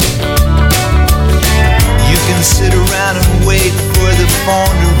 You can sit around and wait for the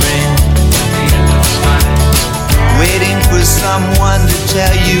phone to ring. Waiting for someone to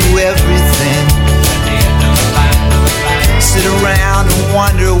tell you everything. Sit around and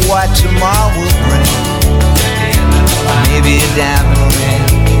wonder what tomorrow will bring. Maybe a diamond ring.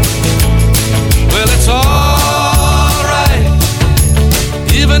 Well, it's alright.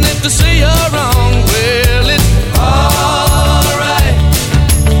 Even if they say you're wrong. Well, it's alright.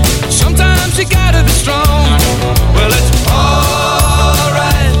 Sometimes you gotta be strong. Well, it's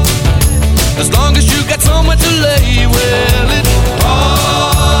alright. As long as you got somewhere to lay. Well, it's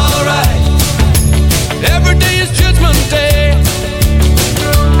alright. Every day is Judgment Day.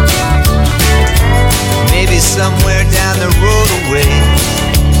 Maybe somewhere down the road away.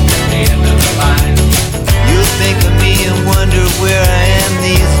 At the end of the line. You'll think of me and wonder where I am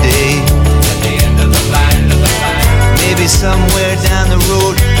these days. At the end of the line, maybe somewhere down the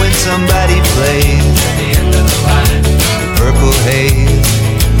road when somebody plays. At the end of the line. The Purple Haze.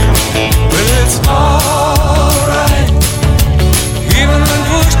 Well, it's alright. Even when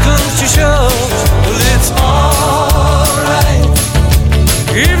push comes to shove. Well, it's alright.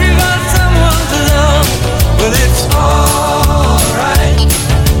 If you got someone to love. Well, it's alright.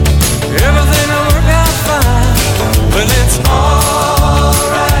 Everything will work out fine. Well, it's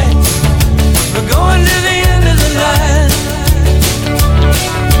alright. We're going to the end of the line.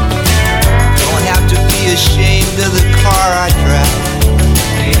 Don't have to be ashamed of the car I drive.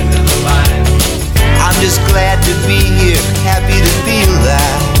 The end of the line. I'm just glad to be here, happy to be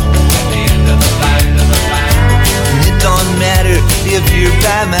alive. The end of the line, And it don't matter if you're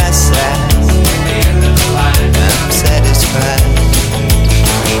by my side. The end of the line. I'm satisfied.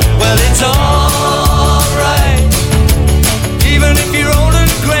 Well, it's alright. Even if you're old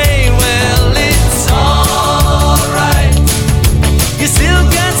and gray. Well, it's alright. You still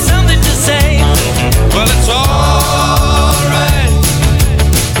got something to say. Well, it's alright.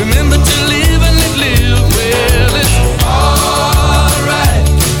 Remember to live and let live. Well, it's alright.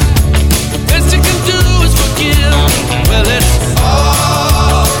 The best you can do is forgive. Well, it's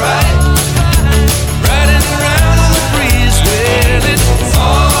alright. Riding around on the breeze. Well,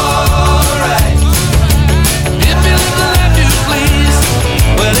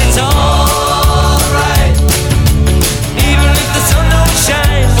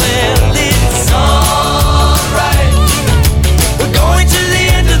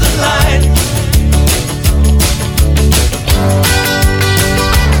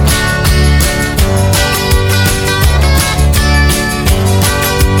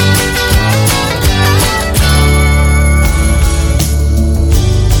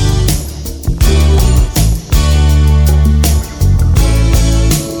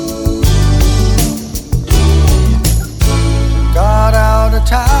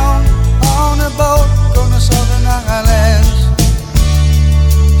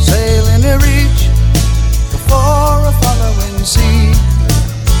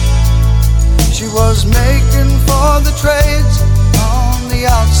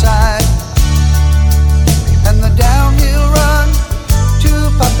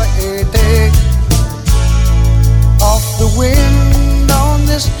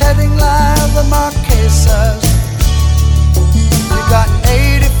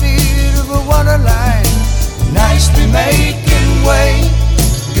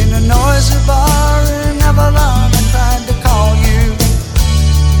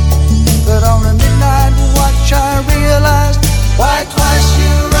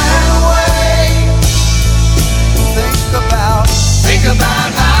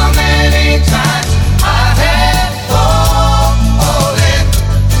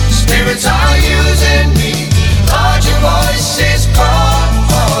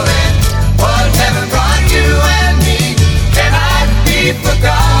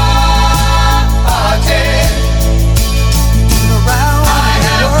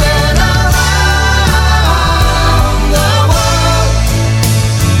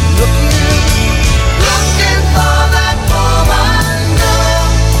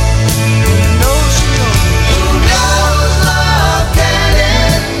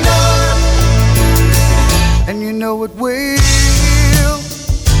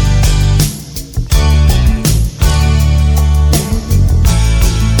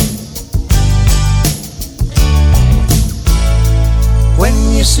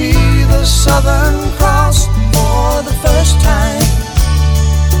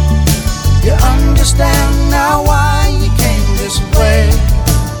 understand now why you came this way.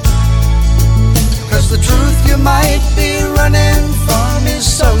 'Cause the truth you might be running from is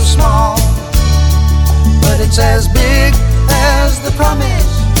so small, but it's as big as the promise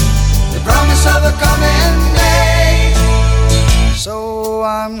of a coming day. So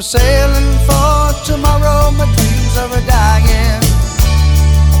I'm sailing for tomorrow, my dreams are a-dying,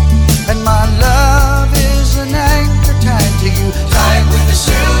 and my love is an anchor tied to you, tied with a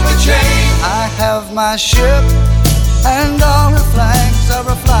silver chain. I have my ship and all her flags are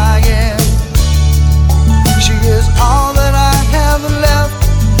a-flying. She is all that I have left,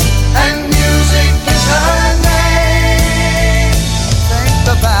 and music is her name.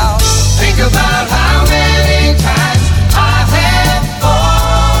 Think about how many times I have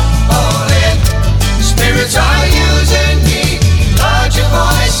fallen. Spirits are using me, Lord, your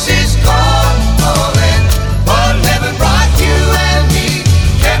voice is calling. What heaven brought you and me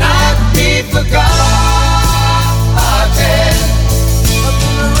cannot be forgotten. I've been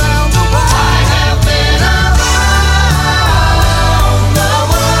around the world. I have been around the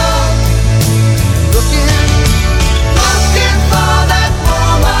world, looking for that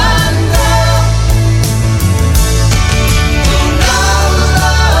woman, girl, who knows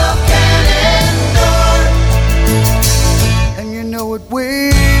love can endure, and you know it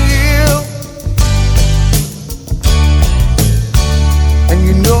will, and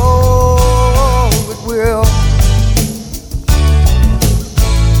you know it will.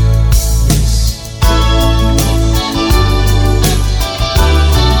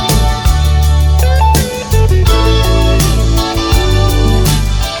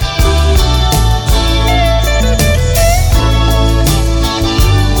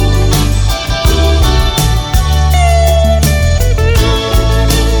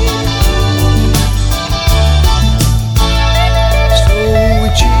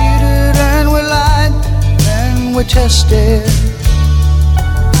 We tested,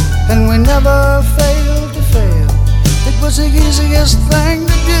 and we never failed to fail. It was the easiest thing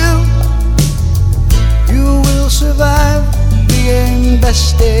to do. You will survive being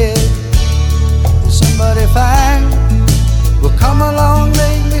bested. Somebody fine will come along,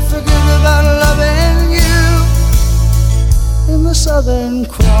 make me forget about loving you. In the Southern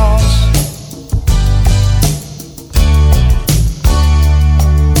Cross,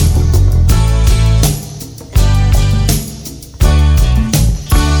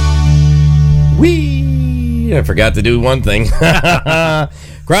 I forgot to do one thing.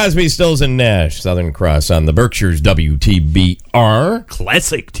 Crosby, Stills, and Nash, Southern Cross on the Berkshires WTBR.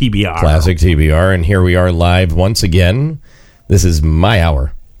 Classic TBR. Classic TBR. And here we are live once again. This is my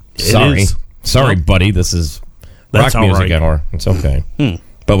hour. Sorry, buddy. This is That's rock music right. hour. It's okay.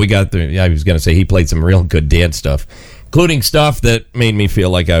 But we got I was going to say he played some real good dance stuff, including stuff that made me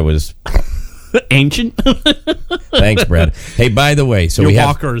feel like I was ancient. Thanks, Brad. Hey, by the way, so your we have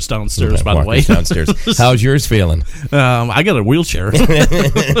walker is downstairs. By the way, downstairs. How's yours feeling? I got a wheelchair.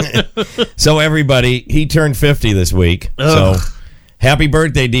 So everybody, he turned 50 this week. Ugh. So happy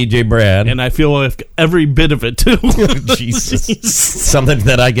birthday, DJ Brad. And I feel like every bit of it too. Jesus, something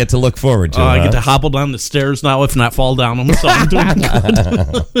that I get to look forward to. I get to hobble down the stairs now, if not fall down them. So I'm doing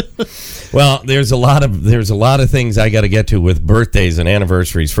good. Well, there's a lot of things I got to get to with birthdays and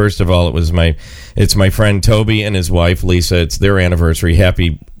anniversaries. First of all, it's my friend Toby and his wife Lisa. It's their anniversary.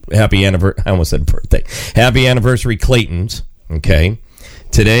 Happy anniversary! I almost said birthday. Happy anniversary, Clayton's. Okay,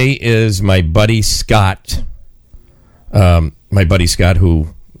 today is my buddy Scott. My buddy Scott,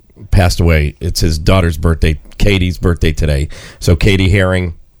 who passed away. It's his daughter's birthday, Katie's birthday today. So Katie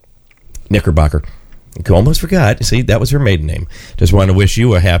Herring Knickerbocker. I almost forgot. See, that was her maiden name. Just want to wish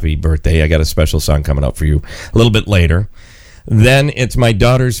you a happy birthday. I got a special song coming up for you a little bit later. Then it's my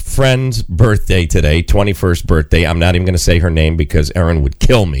daughter's friend's birthday today, 21st birthday. I'm not even going to say her name because Erin would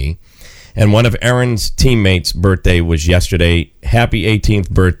kill me. And one of Erin's teammates' birthday was yesterday. Happy 18th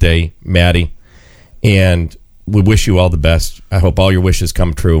birthday, Maddie. And we wish you all the best. I hope all your wishes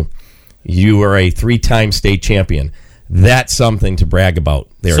come true. You are a 3-time state champion. That's something to brag about.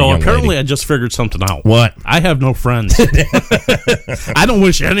 There, so young apparently lady. I just figured something out. What? I have no friends. I don't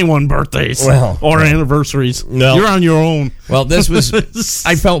wish anyone birthdays or anniversaries. No. You're on your own. Well, this was...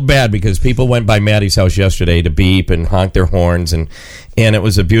 I felt bad because people went by Maddie's house yesterday to beep and honk their horns, and it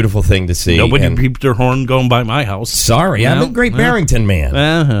was a beautiful thing to see. Nobody and beeped their horn going by my house. Sorry, I'm a Great Barrington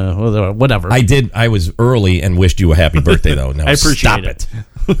man. Whatever. I was early and wished you a happy birthday, though. No, I appreciate it.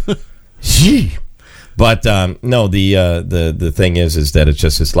 Gee. But no, the thing is that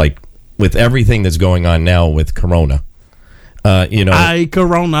it's like with everything that's going on now with Corona,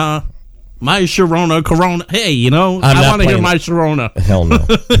 Corona. My Sharona Corona. Hey, you know, I want to hear My Sharona. Hell no.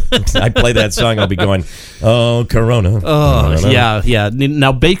 I play that song, I'll be going, oh, Corona. Oh, yeah.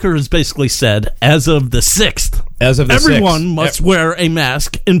 Now, Baker has basically said, as of the 6th, everyone must wear a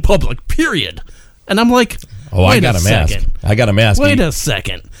mask in public, period. And I'm like, I got a mask. I got a mask. Wait a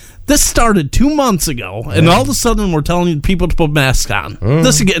second. This started 2 months ago, and all of a sudden we're telling people to put masks on.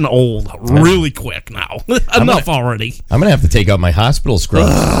 This is getting old really quick now. Enough already. I'm going to have to take out my hospital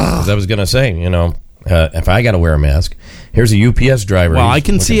scrubs. As I was going to say, you know, if I got to wear a mask, here's a UPS driver. Well, I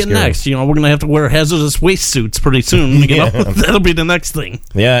can see it next. You know, we're going to have to wear hazardous waste suits pretty soon. You know? That'll be the next thing.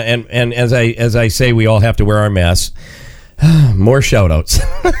 Yeah, and as I say, we all have to wear our masks. More shout-outs.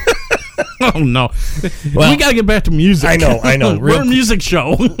 Oh, no. Well, we got to get back to music. I know. We're a music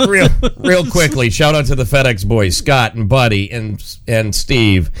show. real quickly, shout out to the FedEx boys, Scott and Buddy and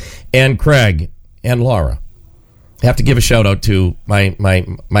Steve and Craig and Laura. I have to give a shout out to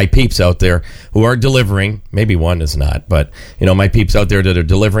my peeps out there who are delivering. Maybe one is not, but you know, my peeps out there that are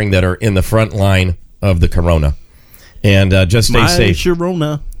delivering, that are in the front line of the corona. And just stay safe.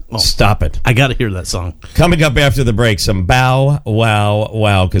 Sharona. Oh, stop it. I got to hear that song. Coming up after the break, some Bow Wow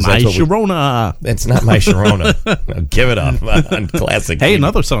Wow. My Sharona. It's not My Sharona. Give it up on Classic. Hey,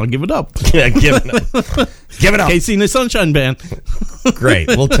 another song. Give it up. Yeah, give it up. Give it up. KC and the Sunshine Band. Great.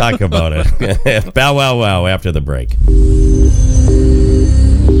 We'll talk about it. Bow Wow Wow after the break.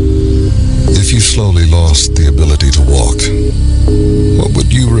 If you slowly lost the ability to walk, what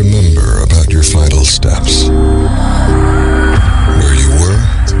would you remember about your final steps? Where you were?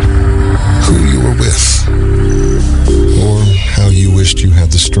 Who you were with, or how you wished you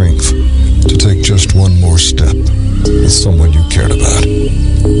had the strength to take just one more step with someone you cared about.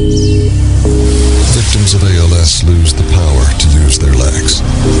 Victims of ALS lose the power to use their legs.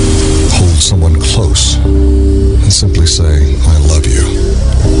 Hold someone close and simply say, I love you,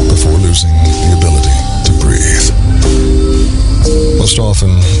 before losing the ability to breathe. Most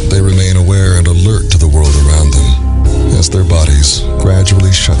often, they remain aware and alert to the world around them as their bodies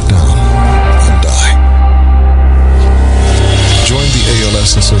gradually shut down and die. Join the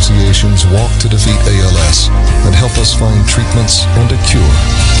ALS Association's Walk to Defeat ALS and help us find treatments and a cure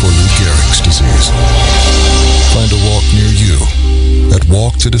for Lou Gehrig's disease. Find a walk near you at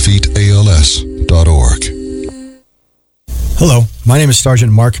walktodefeatals.org. Hello, my name is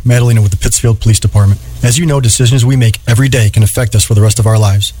Sergeant Mark Madalena with the Pittsfield Police Department. As you know, decisions we make every day can affect us for the rest of our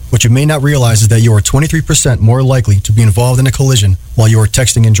lives. What you may not realize is that you are 23% more likely to be involved in a collision while you are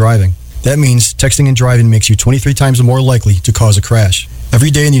texting and driving. That means texting and driving makes you 23 times more likely to cause a crash. Every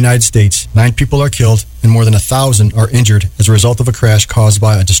day in the United States, 9 people are killed and more than 1,000 are injured as a result of a crash caused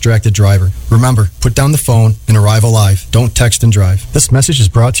by a distracted driver. Remember, put down the phone and arrive alive. Don't text and drive. This message is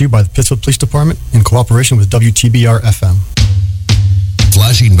brought to you by the Pittsfield Police Department in cooperation with WTBR-FM.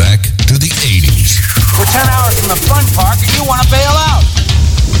 Flashing back to the 80s. We're 10 hours from the fun park and you want to bail out.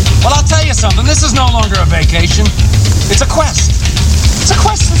 Well, I'll tell you something. This is no longer a vacation. It's a quest. It's a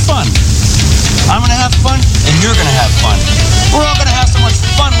quest for fun. I'm going to have fun and you're going to have fun. We're all going to have so much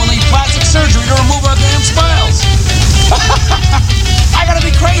fun we'll need plastic surgery to remove our damn smiles. I got to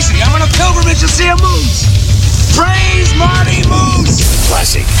be crazy. I'm on a pilgrimage to see a moose. Praise Marty Moose.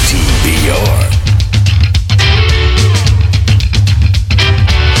 Classic TBR.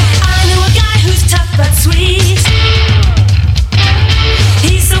 Who's tough but sweet.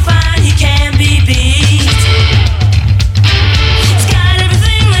 He's so fine he can be beat. He's got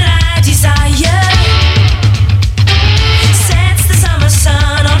everything that I desire. Sets the summer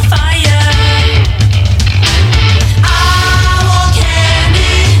sun on fire. I want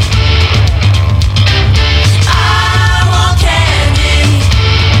candy. I want candy.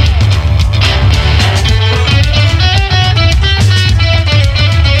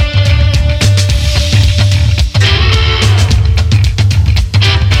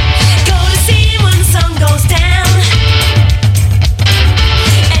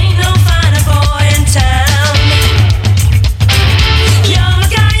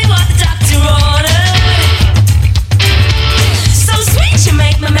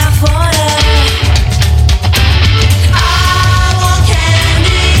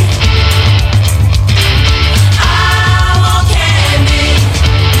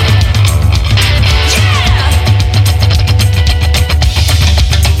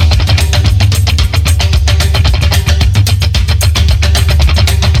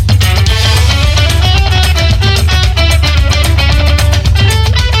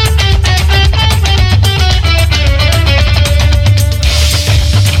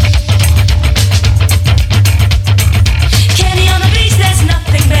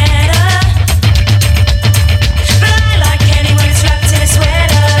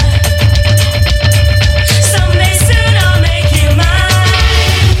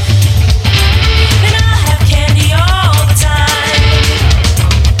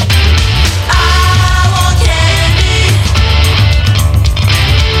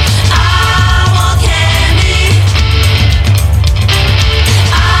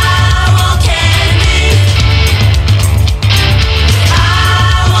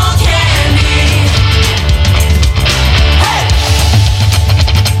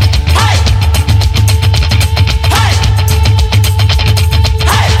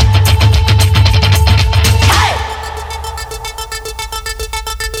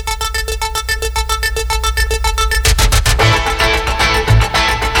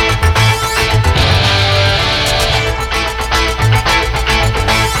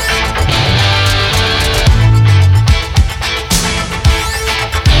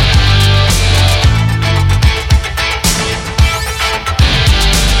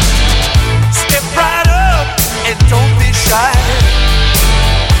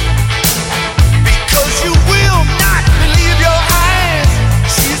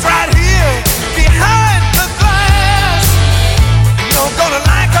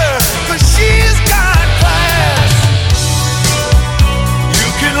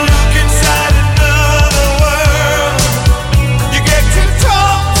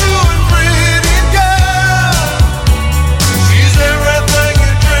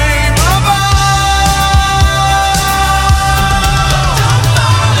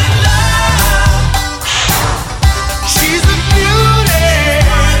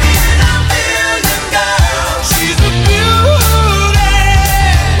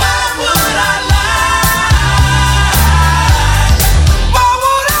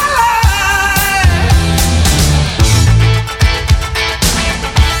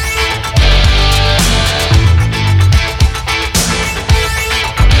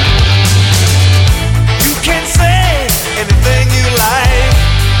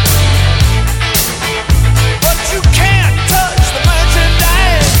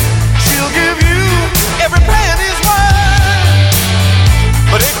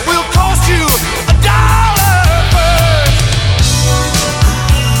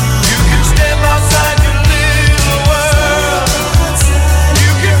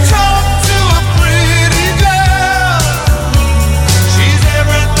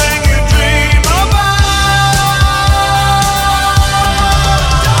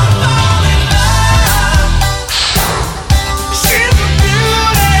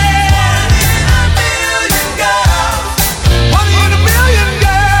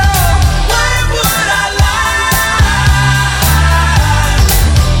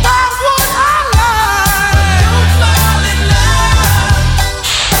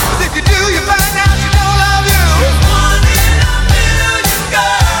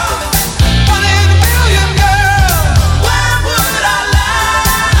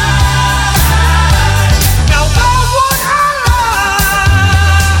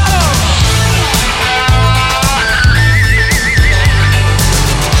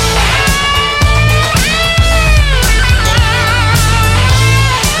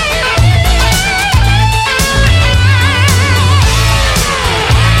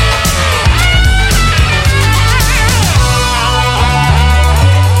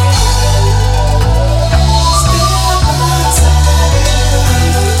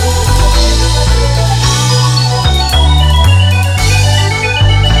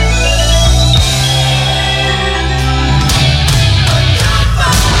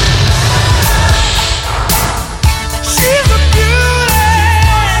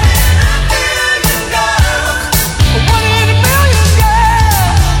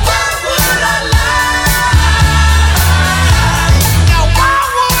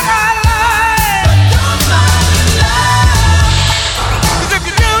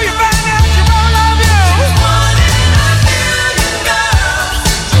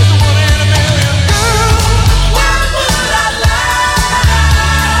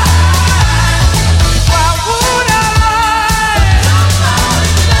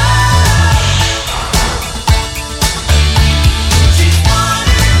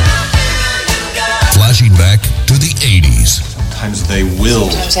 will.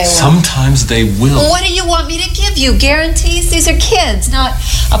 Sometimes they won't. Sometimes they will. Well, what do you want me to give you? Guarantees? These are kids, not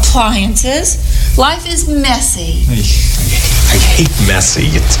appliances. Life is messy. I hate messy.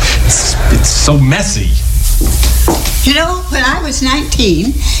 It's so messy. You know, when I was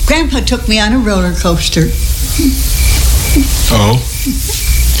 19, Grandpa took me on a roller coaster. Oh?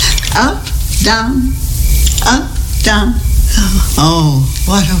 Up, down, up, down. Oh,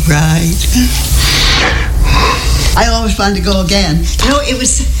 what a ride. I always wanted to go again. You know, it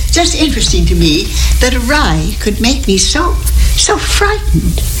was just interesting to me that a ride could make me so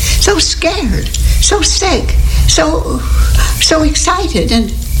frightened, so scared, so sick, so excited,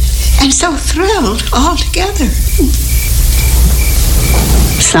 and so thrilled all together.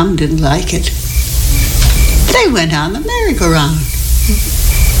 Some didn't like it. They went on the merry-go-round.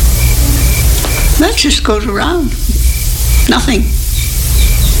 That just goes around. Nothing.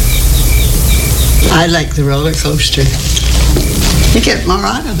 I like the roller coaster. You get more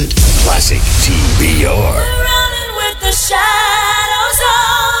out of it. Classic TBR. Running with the shadows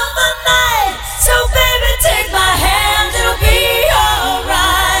of the night. So baby, take my hand, it'll be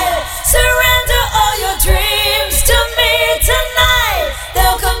alright. Surrender all your dreams to me tonight.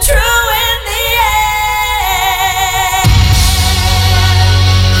 They'll come true in the end.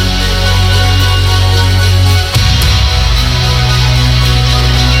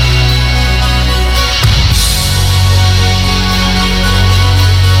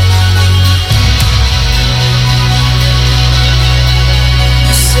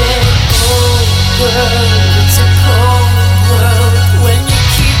 You said, oh girl, it's a cold world when you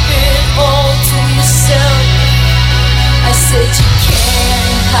keep it all to yourself. I said you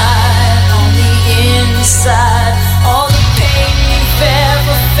can't hide on the inside all the pain you've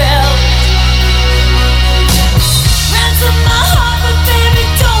ever felt. Ransom my heart, but baby,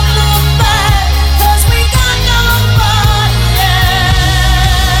 don't look back, 'cause we got nobody else.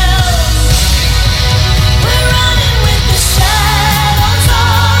 We're running with the shadows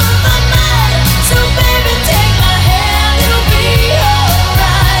of the night. So baby, take my hand, it'll be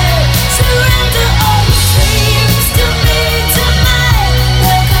alright. Surrender all your dreams to me tonight.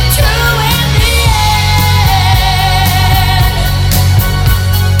 They'll come true in the end.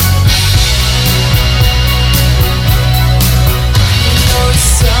 You know,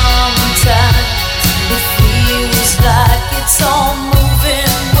 sometimes it feels like it's all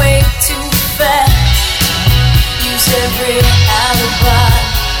moving way too fast. Use every alibi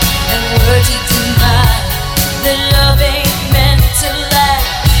and word to deny that love ain't meant to last.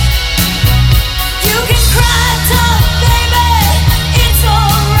 You can cry tough, baby, it's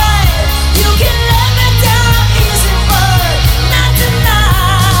alright. You can let me down easy, but not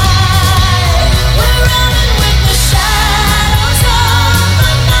tonight. We're running with the shadows of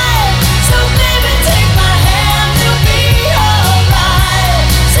the night. So baby, take my hand, it'll be alright.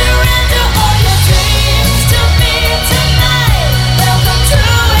 Surrender all your dreams to me tonight. They'll come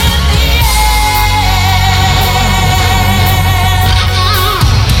true in the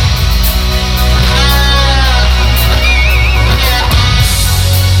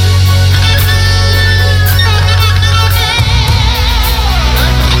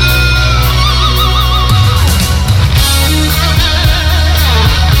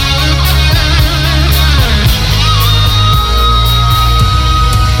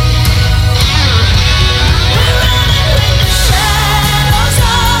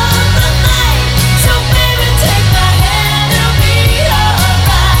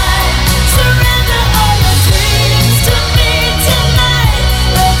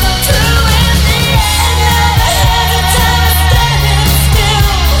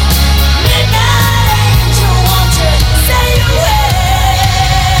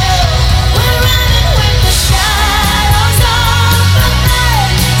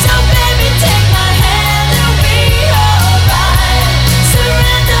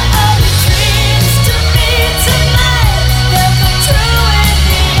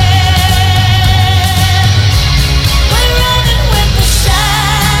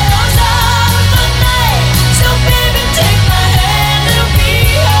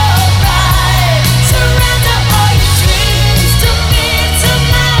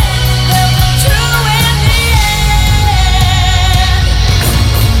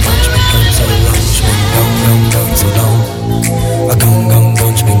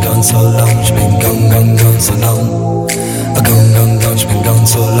so long, it's been gone so long. A gone, it's been gone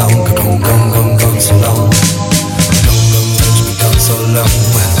so long. A gone so long. It's been gone so long.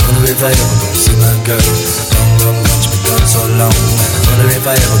 I wonder if I ever gonna see my girl. It's been gone so long. I wonder if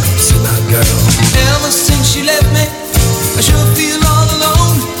I ever gonna see my girl. Ever since she left me, I sure feel all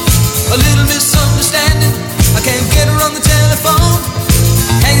alone. A little misunderstanding, I can't get her on the telephone.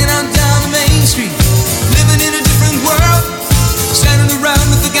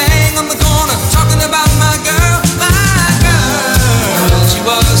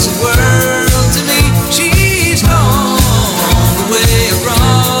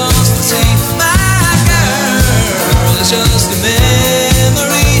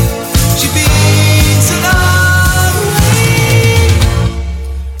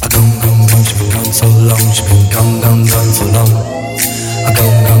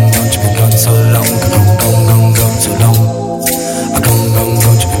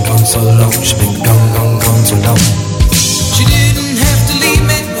 so long. She's been gone so long. She didn't have to leave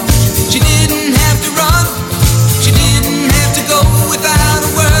me. She didn't have to run. She didn't have to go without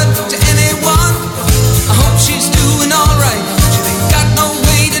a word to anyone. I hope she's doing alright. Got no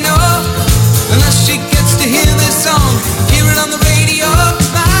way to know unless she gets to hear this song, hear it on the radio.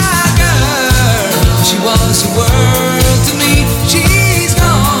 My girl, she was the world to me. She's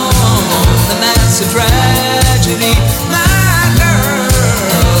gone, and that's a tragedy. My girl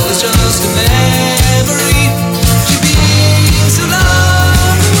is just a memory. She's been so long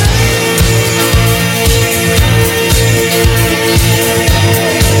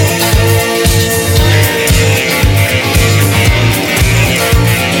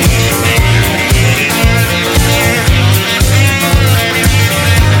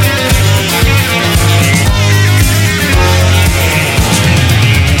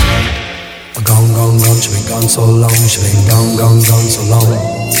gone, she's been gone so long. She's been gone so long.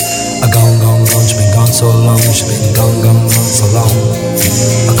 A gone, she's been gone so long. She's been gone so long.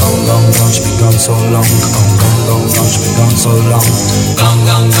 A gone, she's been gone so long. Gone, she's been gone so long.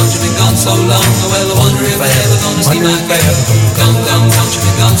 Gone, she's been gone so long. Well, I wonder if I ever gonna see my girl. Gone, she's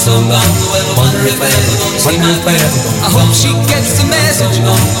been gone so long. Well, I wonder if I ever gonna see my girl. I hope she gets the message.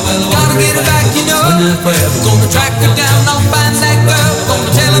 Gotta get her back, you know. Gonna track her down, I'll find that girl.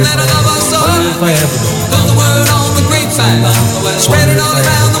 Gonna tell her that I love her so. Put the word on the grapevine, spread it all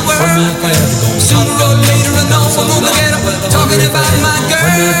around the world. Sooner or later, I know I'm gonna get up talking about my girl.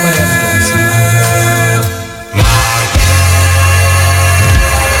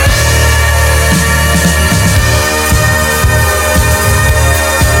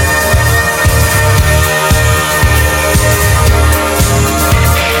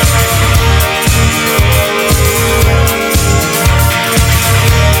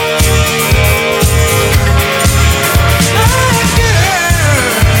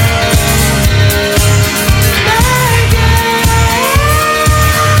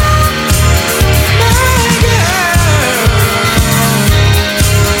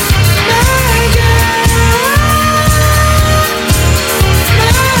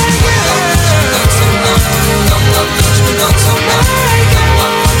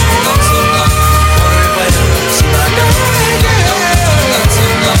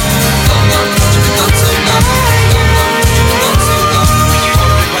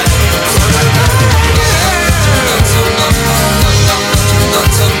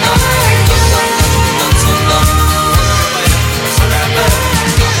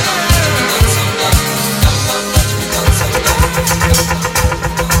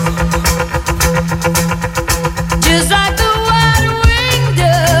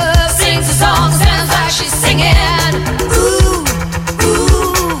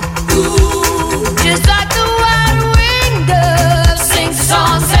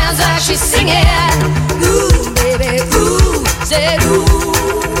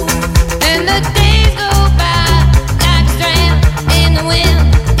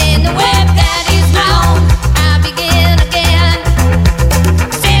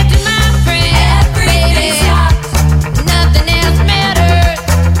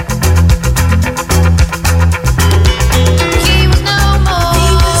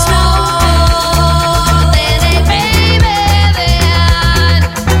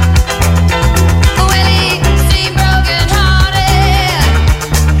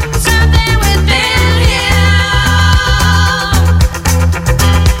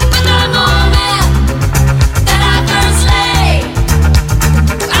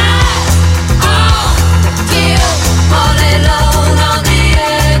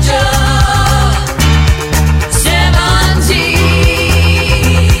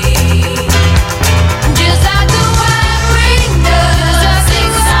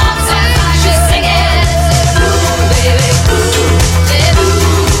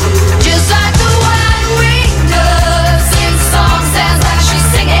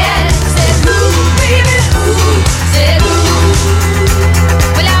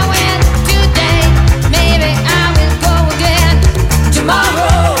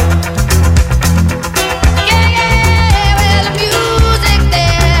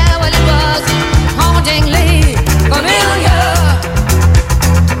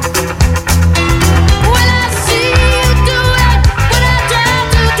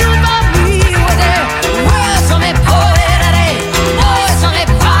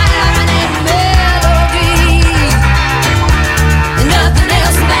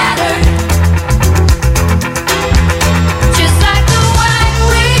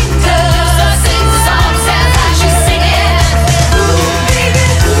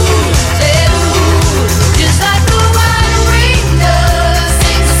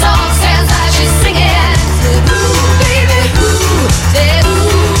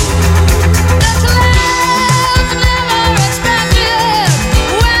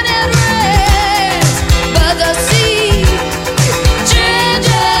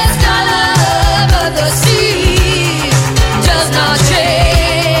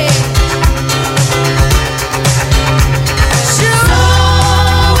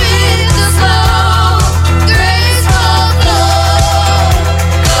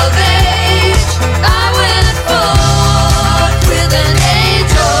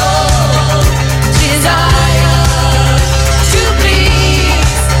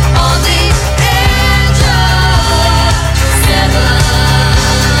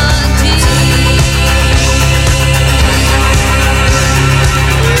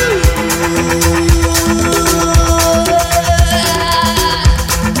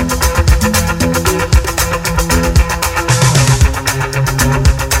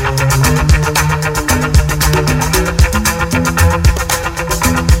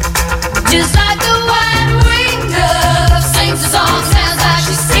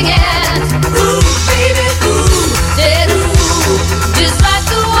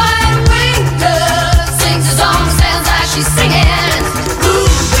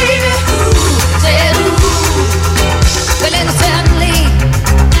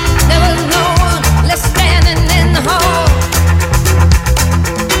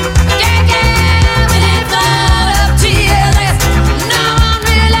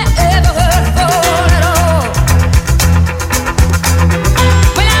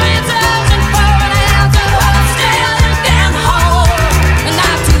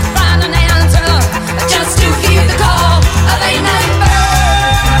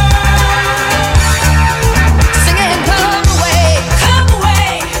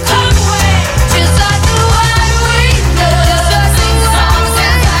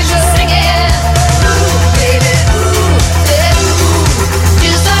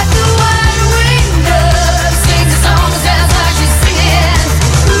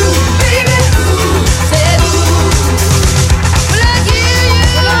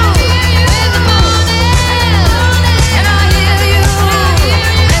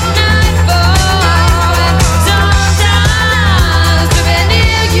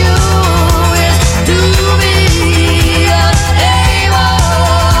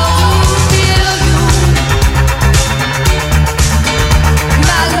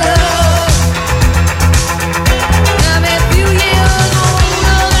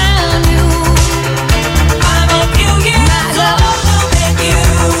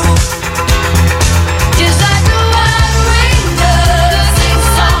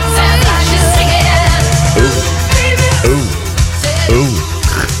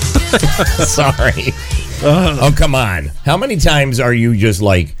 Sorry. Oh, come on. How many times are you just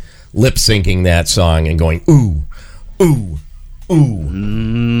like lip syncing that song and going, ooh, ooh,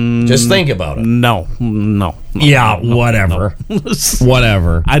 ooh? Just think about it. No. Yeah, whatever.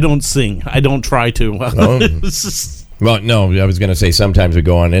 Whatever. I don't sing. I don't try to. Well, no, I was going to say sometimes we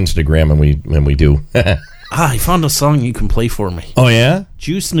go on Instagram and we do. I found a song you can play for me. Oh, yeah?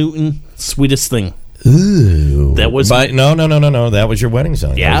 Juice Newton, Sweetest Thing. Ooh. That was... No. That was your wedding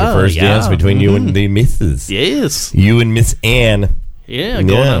song. Yeah, that was the first dance between you and the missus. Yes. You and Miss Ann. Yeah,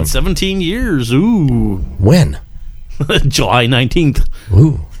 going on 17 years. Ooh. When? July 19th.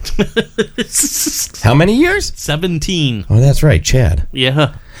 Ooh. How many years? 17. Oh, that's right. Chad.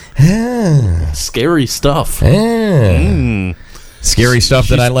 Yeah. Scary stuff. Scary stuff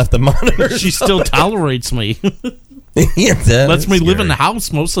that I left the monitor. She still tolerates me. Yeah, lets me live in the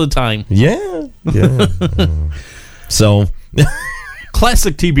house most of the time. Yeah. So,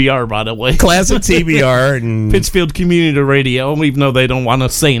 classic TBR, by the way. Classic TBR and Pittsfield Community Radio, even though they don't want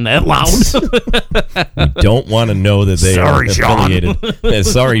us saying that loud. We don't want to know that they are affiliated.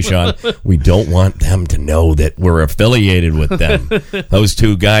 Sorry, Sean. We don't want them to know that we're affiliated with them. Those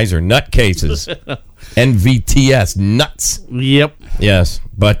two guys are nutcases. NVTS nuts. Yep. Yes,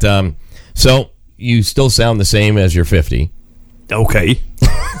 but so you still sound the same as you're 50. Okay.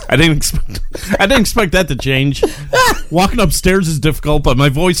 I didn't expect that to change. Walking upstairs is difficult, but my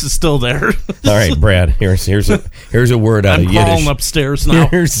voice is still there. All right, Brad. Here's a word out of Yiddish. I'm crawling upstairs now.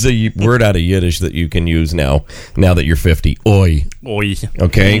 Here's a word out of Yiddish that you can use now that you're 50. Oi. Oi.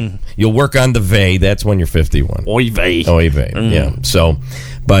 Okay. You'll work on the vey. That's when you're 51. Oi vey. Oi vey. Yeah. So,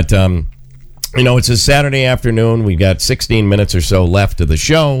 but it's a Saturday afternoon. We got 16 minutes or so left of the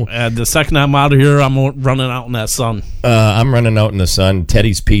show. The second I'm out of here, I'm running out in that sun. I'm running out in the sun.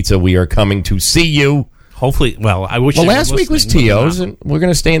 Teddy's Pizza, we are coming to see you. Hopefully, I wish. Well, last week was Tio's, and we're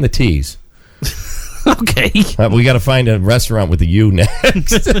going to stay in the T's. Okay. We got to find a restaurant with a U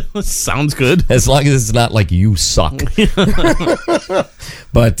next. Sounds good. As long as it's not like you suck.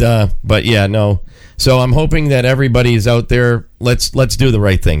 But yeah, no. So I'm hoping that everybody is out there. Let's do the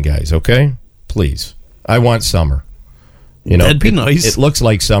right thing, guys. Okay. Please. I want summer. That'd be nice. It looks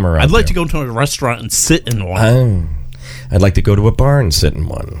like summer out I'd like there. to go to a restaurant and sit in one. I'd like to go to a bar and sit in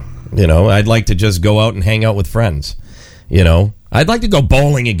one. I'd like to just go out and hang out with friends. I'd like to go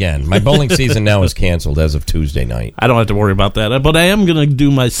bowling again. My bowling season now is canceled as of Tuesday night. I don't have to worry about that. But I am going to do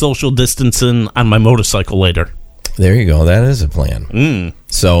my social distancing on my motorcycle later. There you go. That is a plan.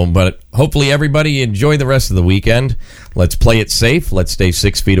 So, but hopefully everybody enjoy the rest of the weekend. Let's play it safe. Let's stay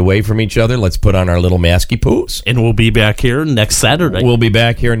 6 feet away from each other. Let's put on our little masky poos. And we'll be back here next Saturday. We'll be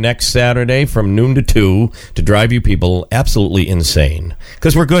back here next Saturday from noon to 2 to drive you people absolutely insane.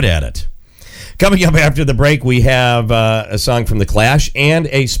 Because we're good at it. Coming up after the break, we have a song from The Clash and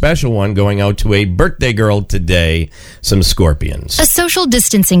a special one going out to a birthday girl today, some Scorpions. A social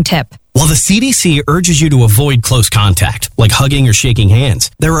distancing tip. While the CDC urges you to avoid close contact, like hugging or shaking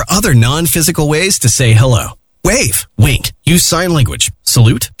hands, there are other non-physical ways to say hello. Wave, wink, use sign language,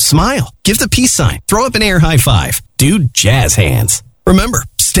 salute, smile, give the peace sign, throw up an air high five, do jazz hands. Remember,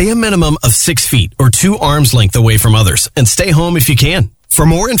 stay a minimum of 6 feet or 2 arms length away from others and stay home if you can. For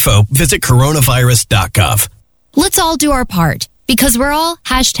more info, visit coronavirus.gov. Let's all do our part because we're all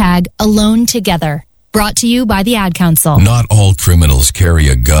 #alone together. Brought to you by the Ad Council. Not all criminals carry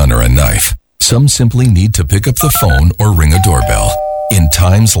a gun or a knife. Some simply need to pick up the phone or ring a doorbell. In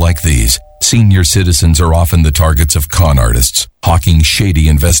times like these, senior citizens are often the targets of con artists, hawking shady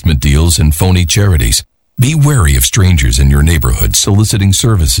investment deals and phony charities. Be wary of strangers in your neighborhood soliciting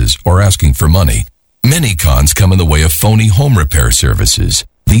services or asking for money. Many cons come in the way of phony home repair services.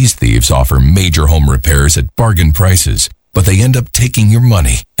 These thieves offer major home repairs at bargain prices, but they end up taking your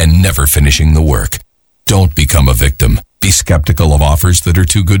money and never finishing the work. Don't become a victim. Be skeptical of offers that are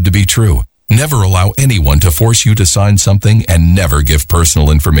too good to be true. Never allow anyone to force you to sign something and never give personal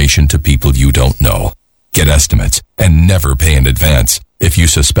information to people you don't know. Get estimates and never pay in advance. If you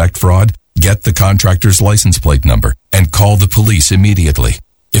suspect fraud, get the contractor's license plate number and call the police immediately.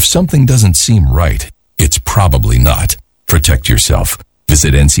 If something doesn't seem right, it's probably not. Protect yourself.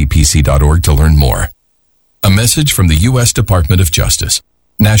 Visit ncpc.org to learn more. A message from the U.S. Department of Justice,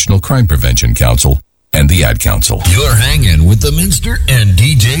 National Crime Prevention Council, and the Ad Council. You're hanging with the Minster and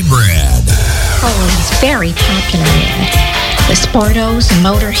DJ Brad. Oh, he's very popular, Ed. The sportos,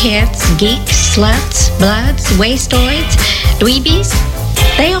 motorheads, geeks, sluts, bloods, wastoids, dweebies,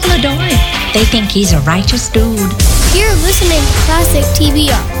 they all adore him. They think he's a righteous dude. You're listening to Classic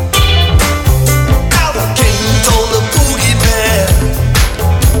TBR. Our king told the boogie bear,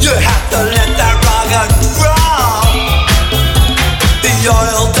 you have to let that rocket drop. The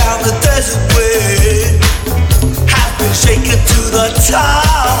oil down the desert.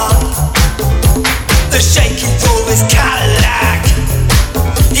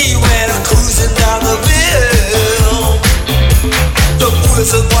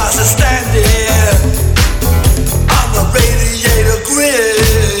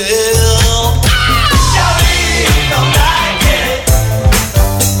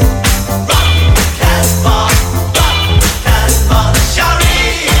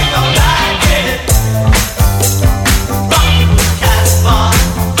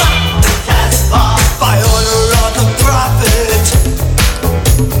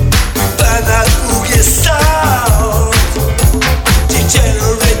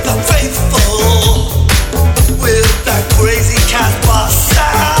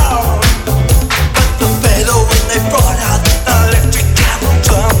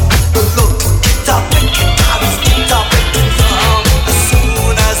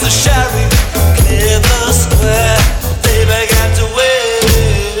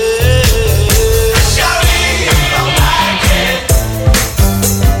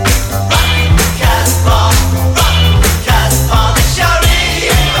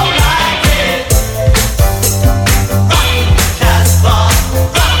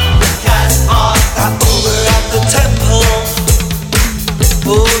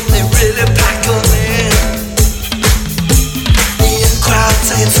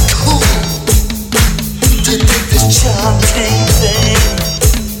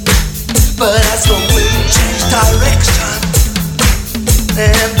 as the wind changed direction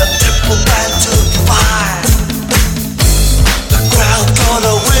and the temple began to fire. The crowd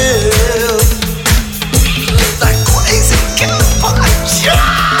gonna will like crazy get the fire.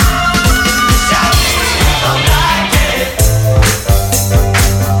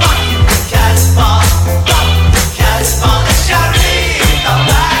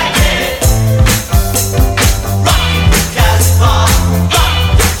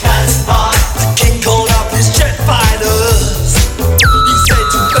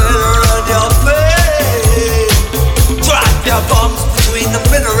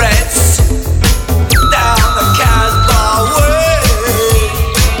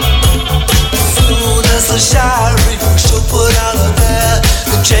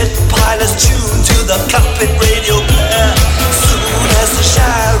 The puppet radio player. Soon as the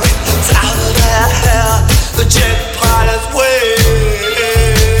sheriff's out of their hair, the jet pilot's way.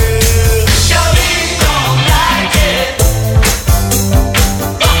 Shawty don't like it.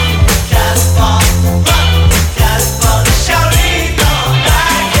 Rock the Casbah, the Shawty don't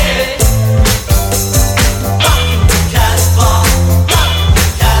like it. Rock the Casbah,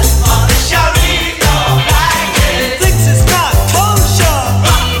 the Shawty don't like it. Thinks it's not kosher.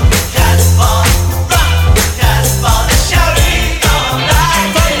 Rock the Casbah.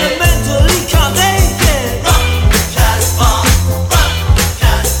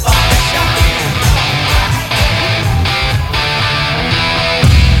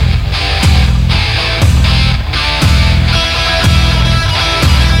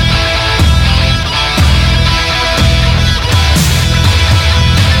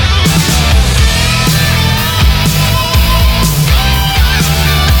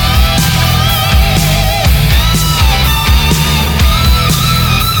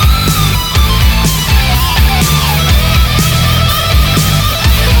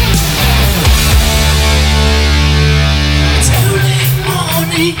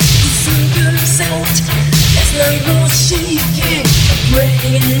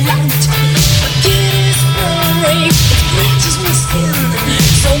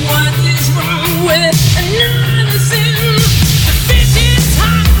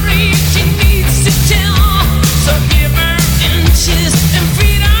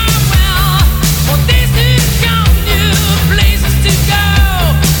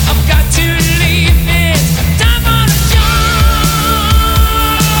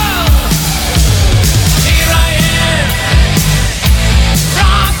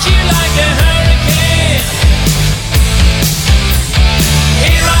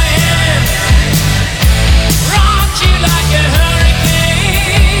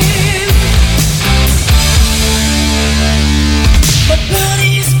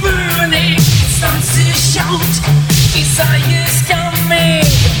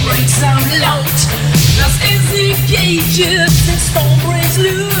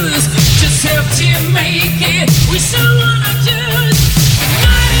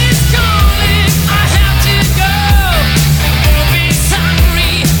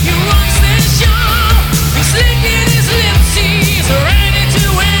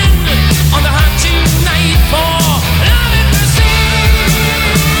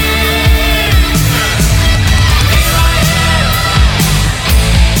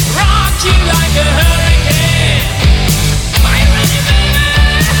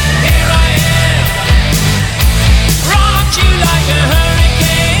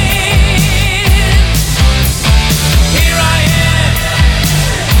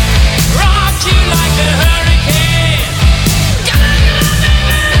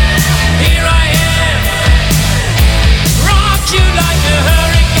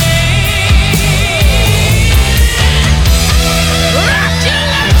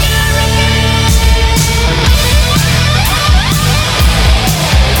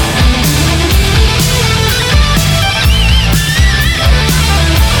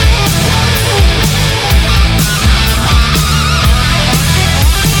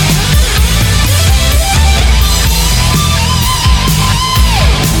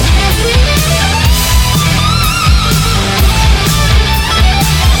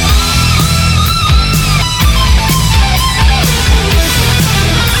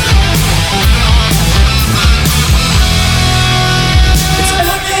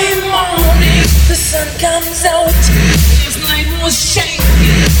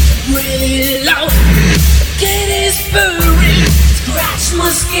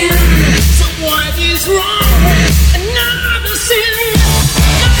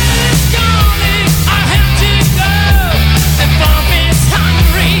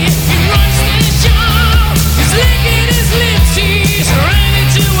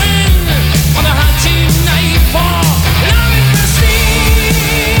 On the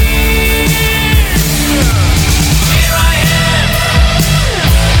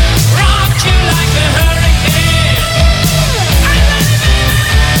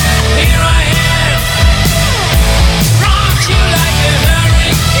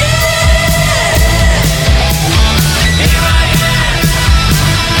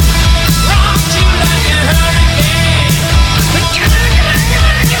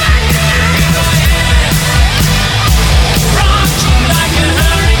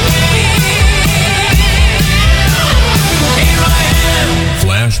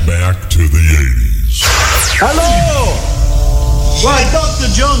Why, Dr.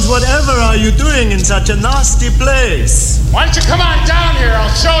 Jones, whatever are you doing in such a nasty place? Why don't you come on down here?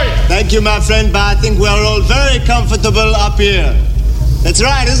 I'll show you. Thank you, my friend, but I think we are all very comfortable up here. That's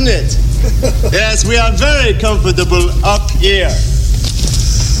right, isn't it? Yes, we are very comfortable up here.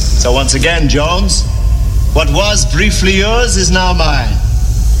 So once again, Jones, what was briefly yours is now mine.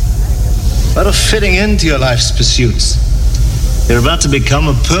 What a fitting end to your life's pursuits. You're about to become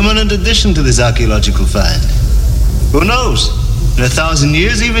a permanent addition to this archaeological find. Who knows? In 1,000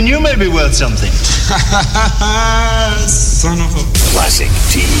 years, even you may be worth something. Son of a... Classic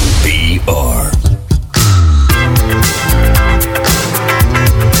TBR.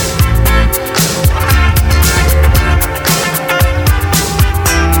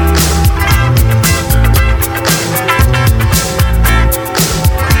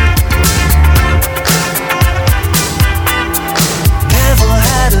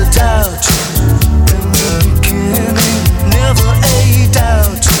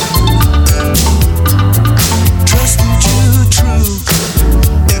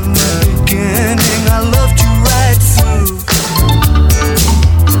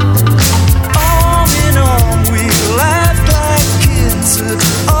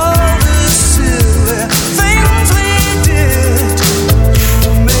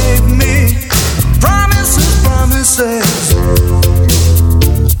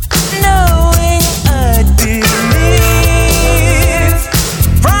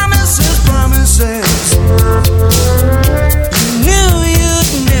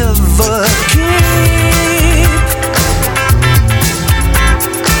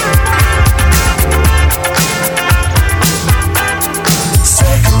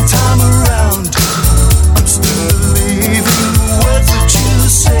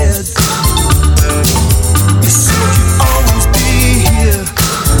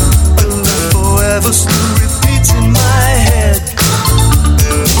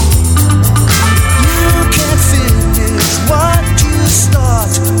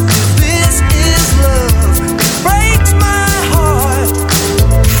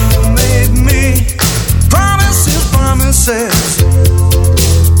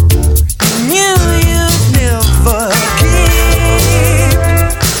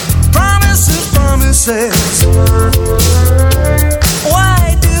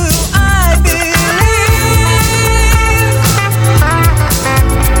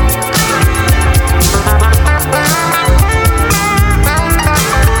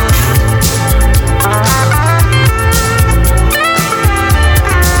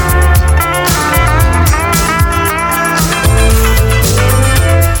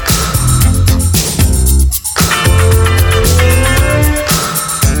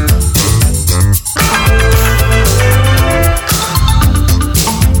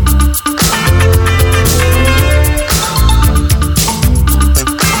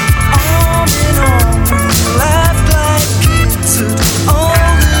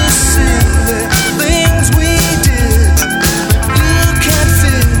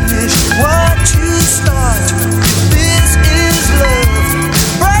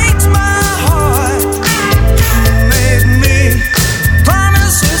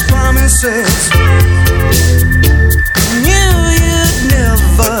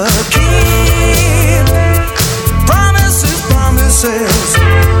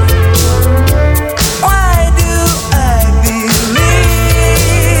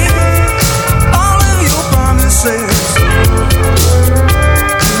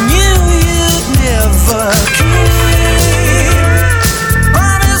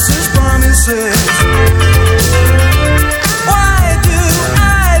 say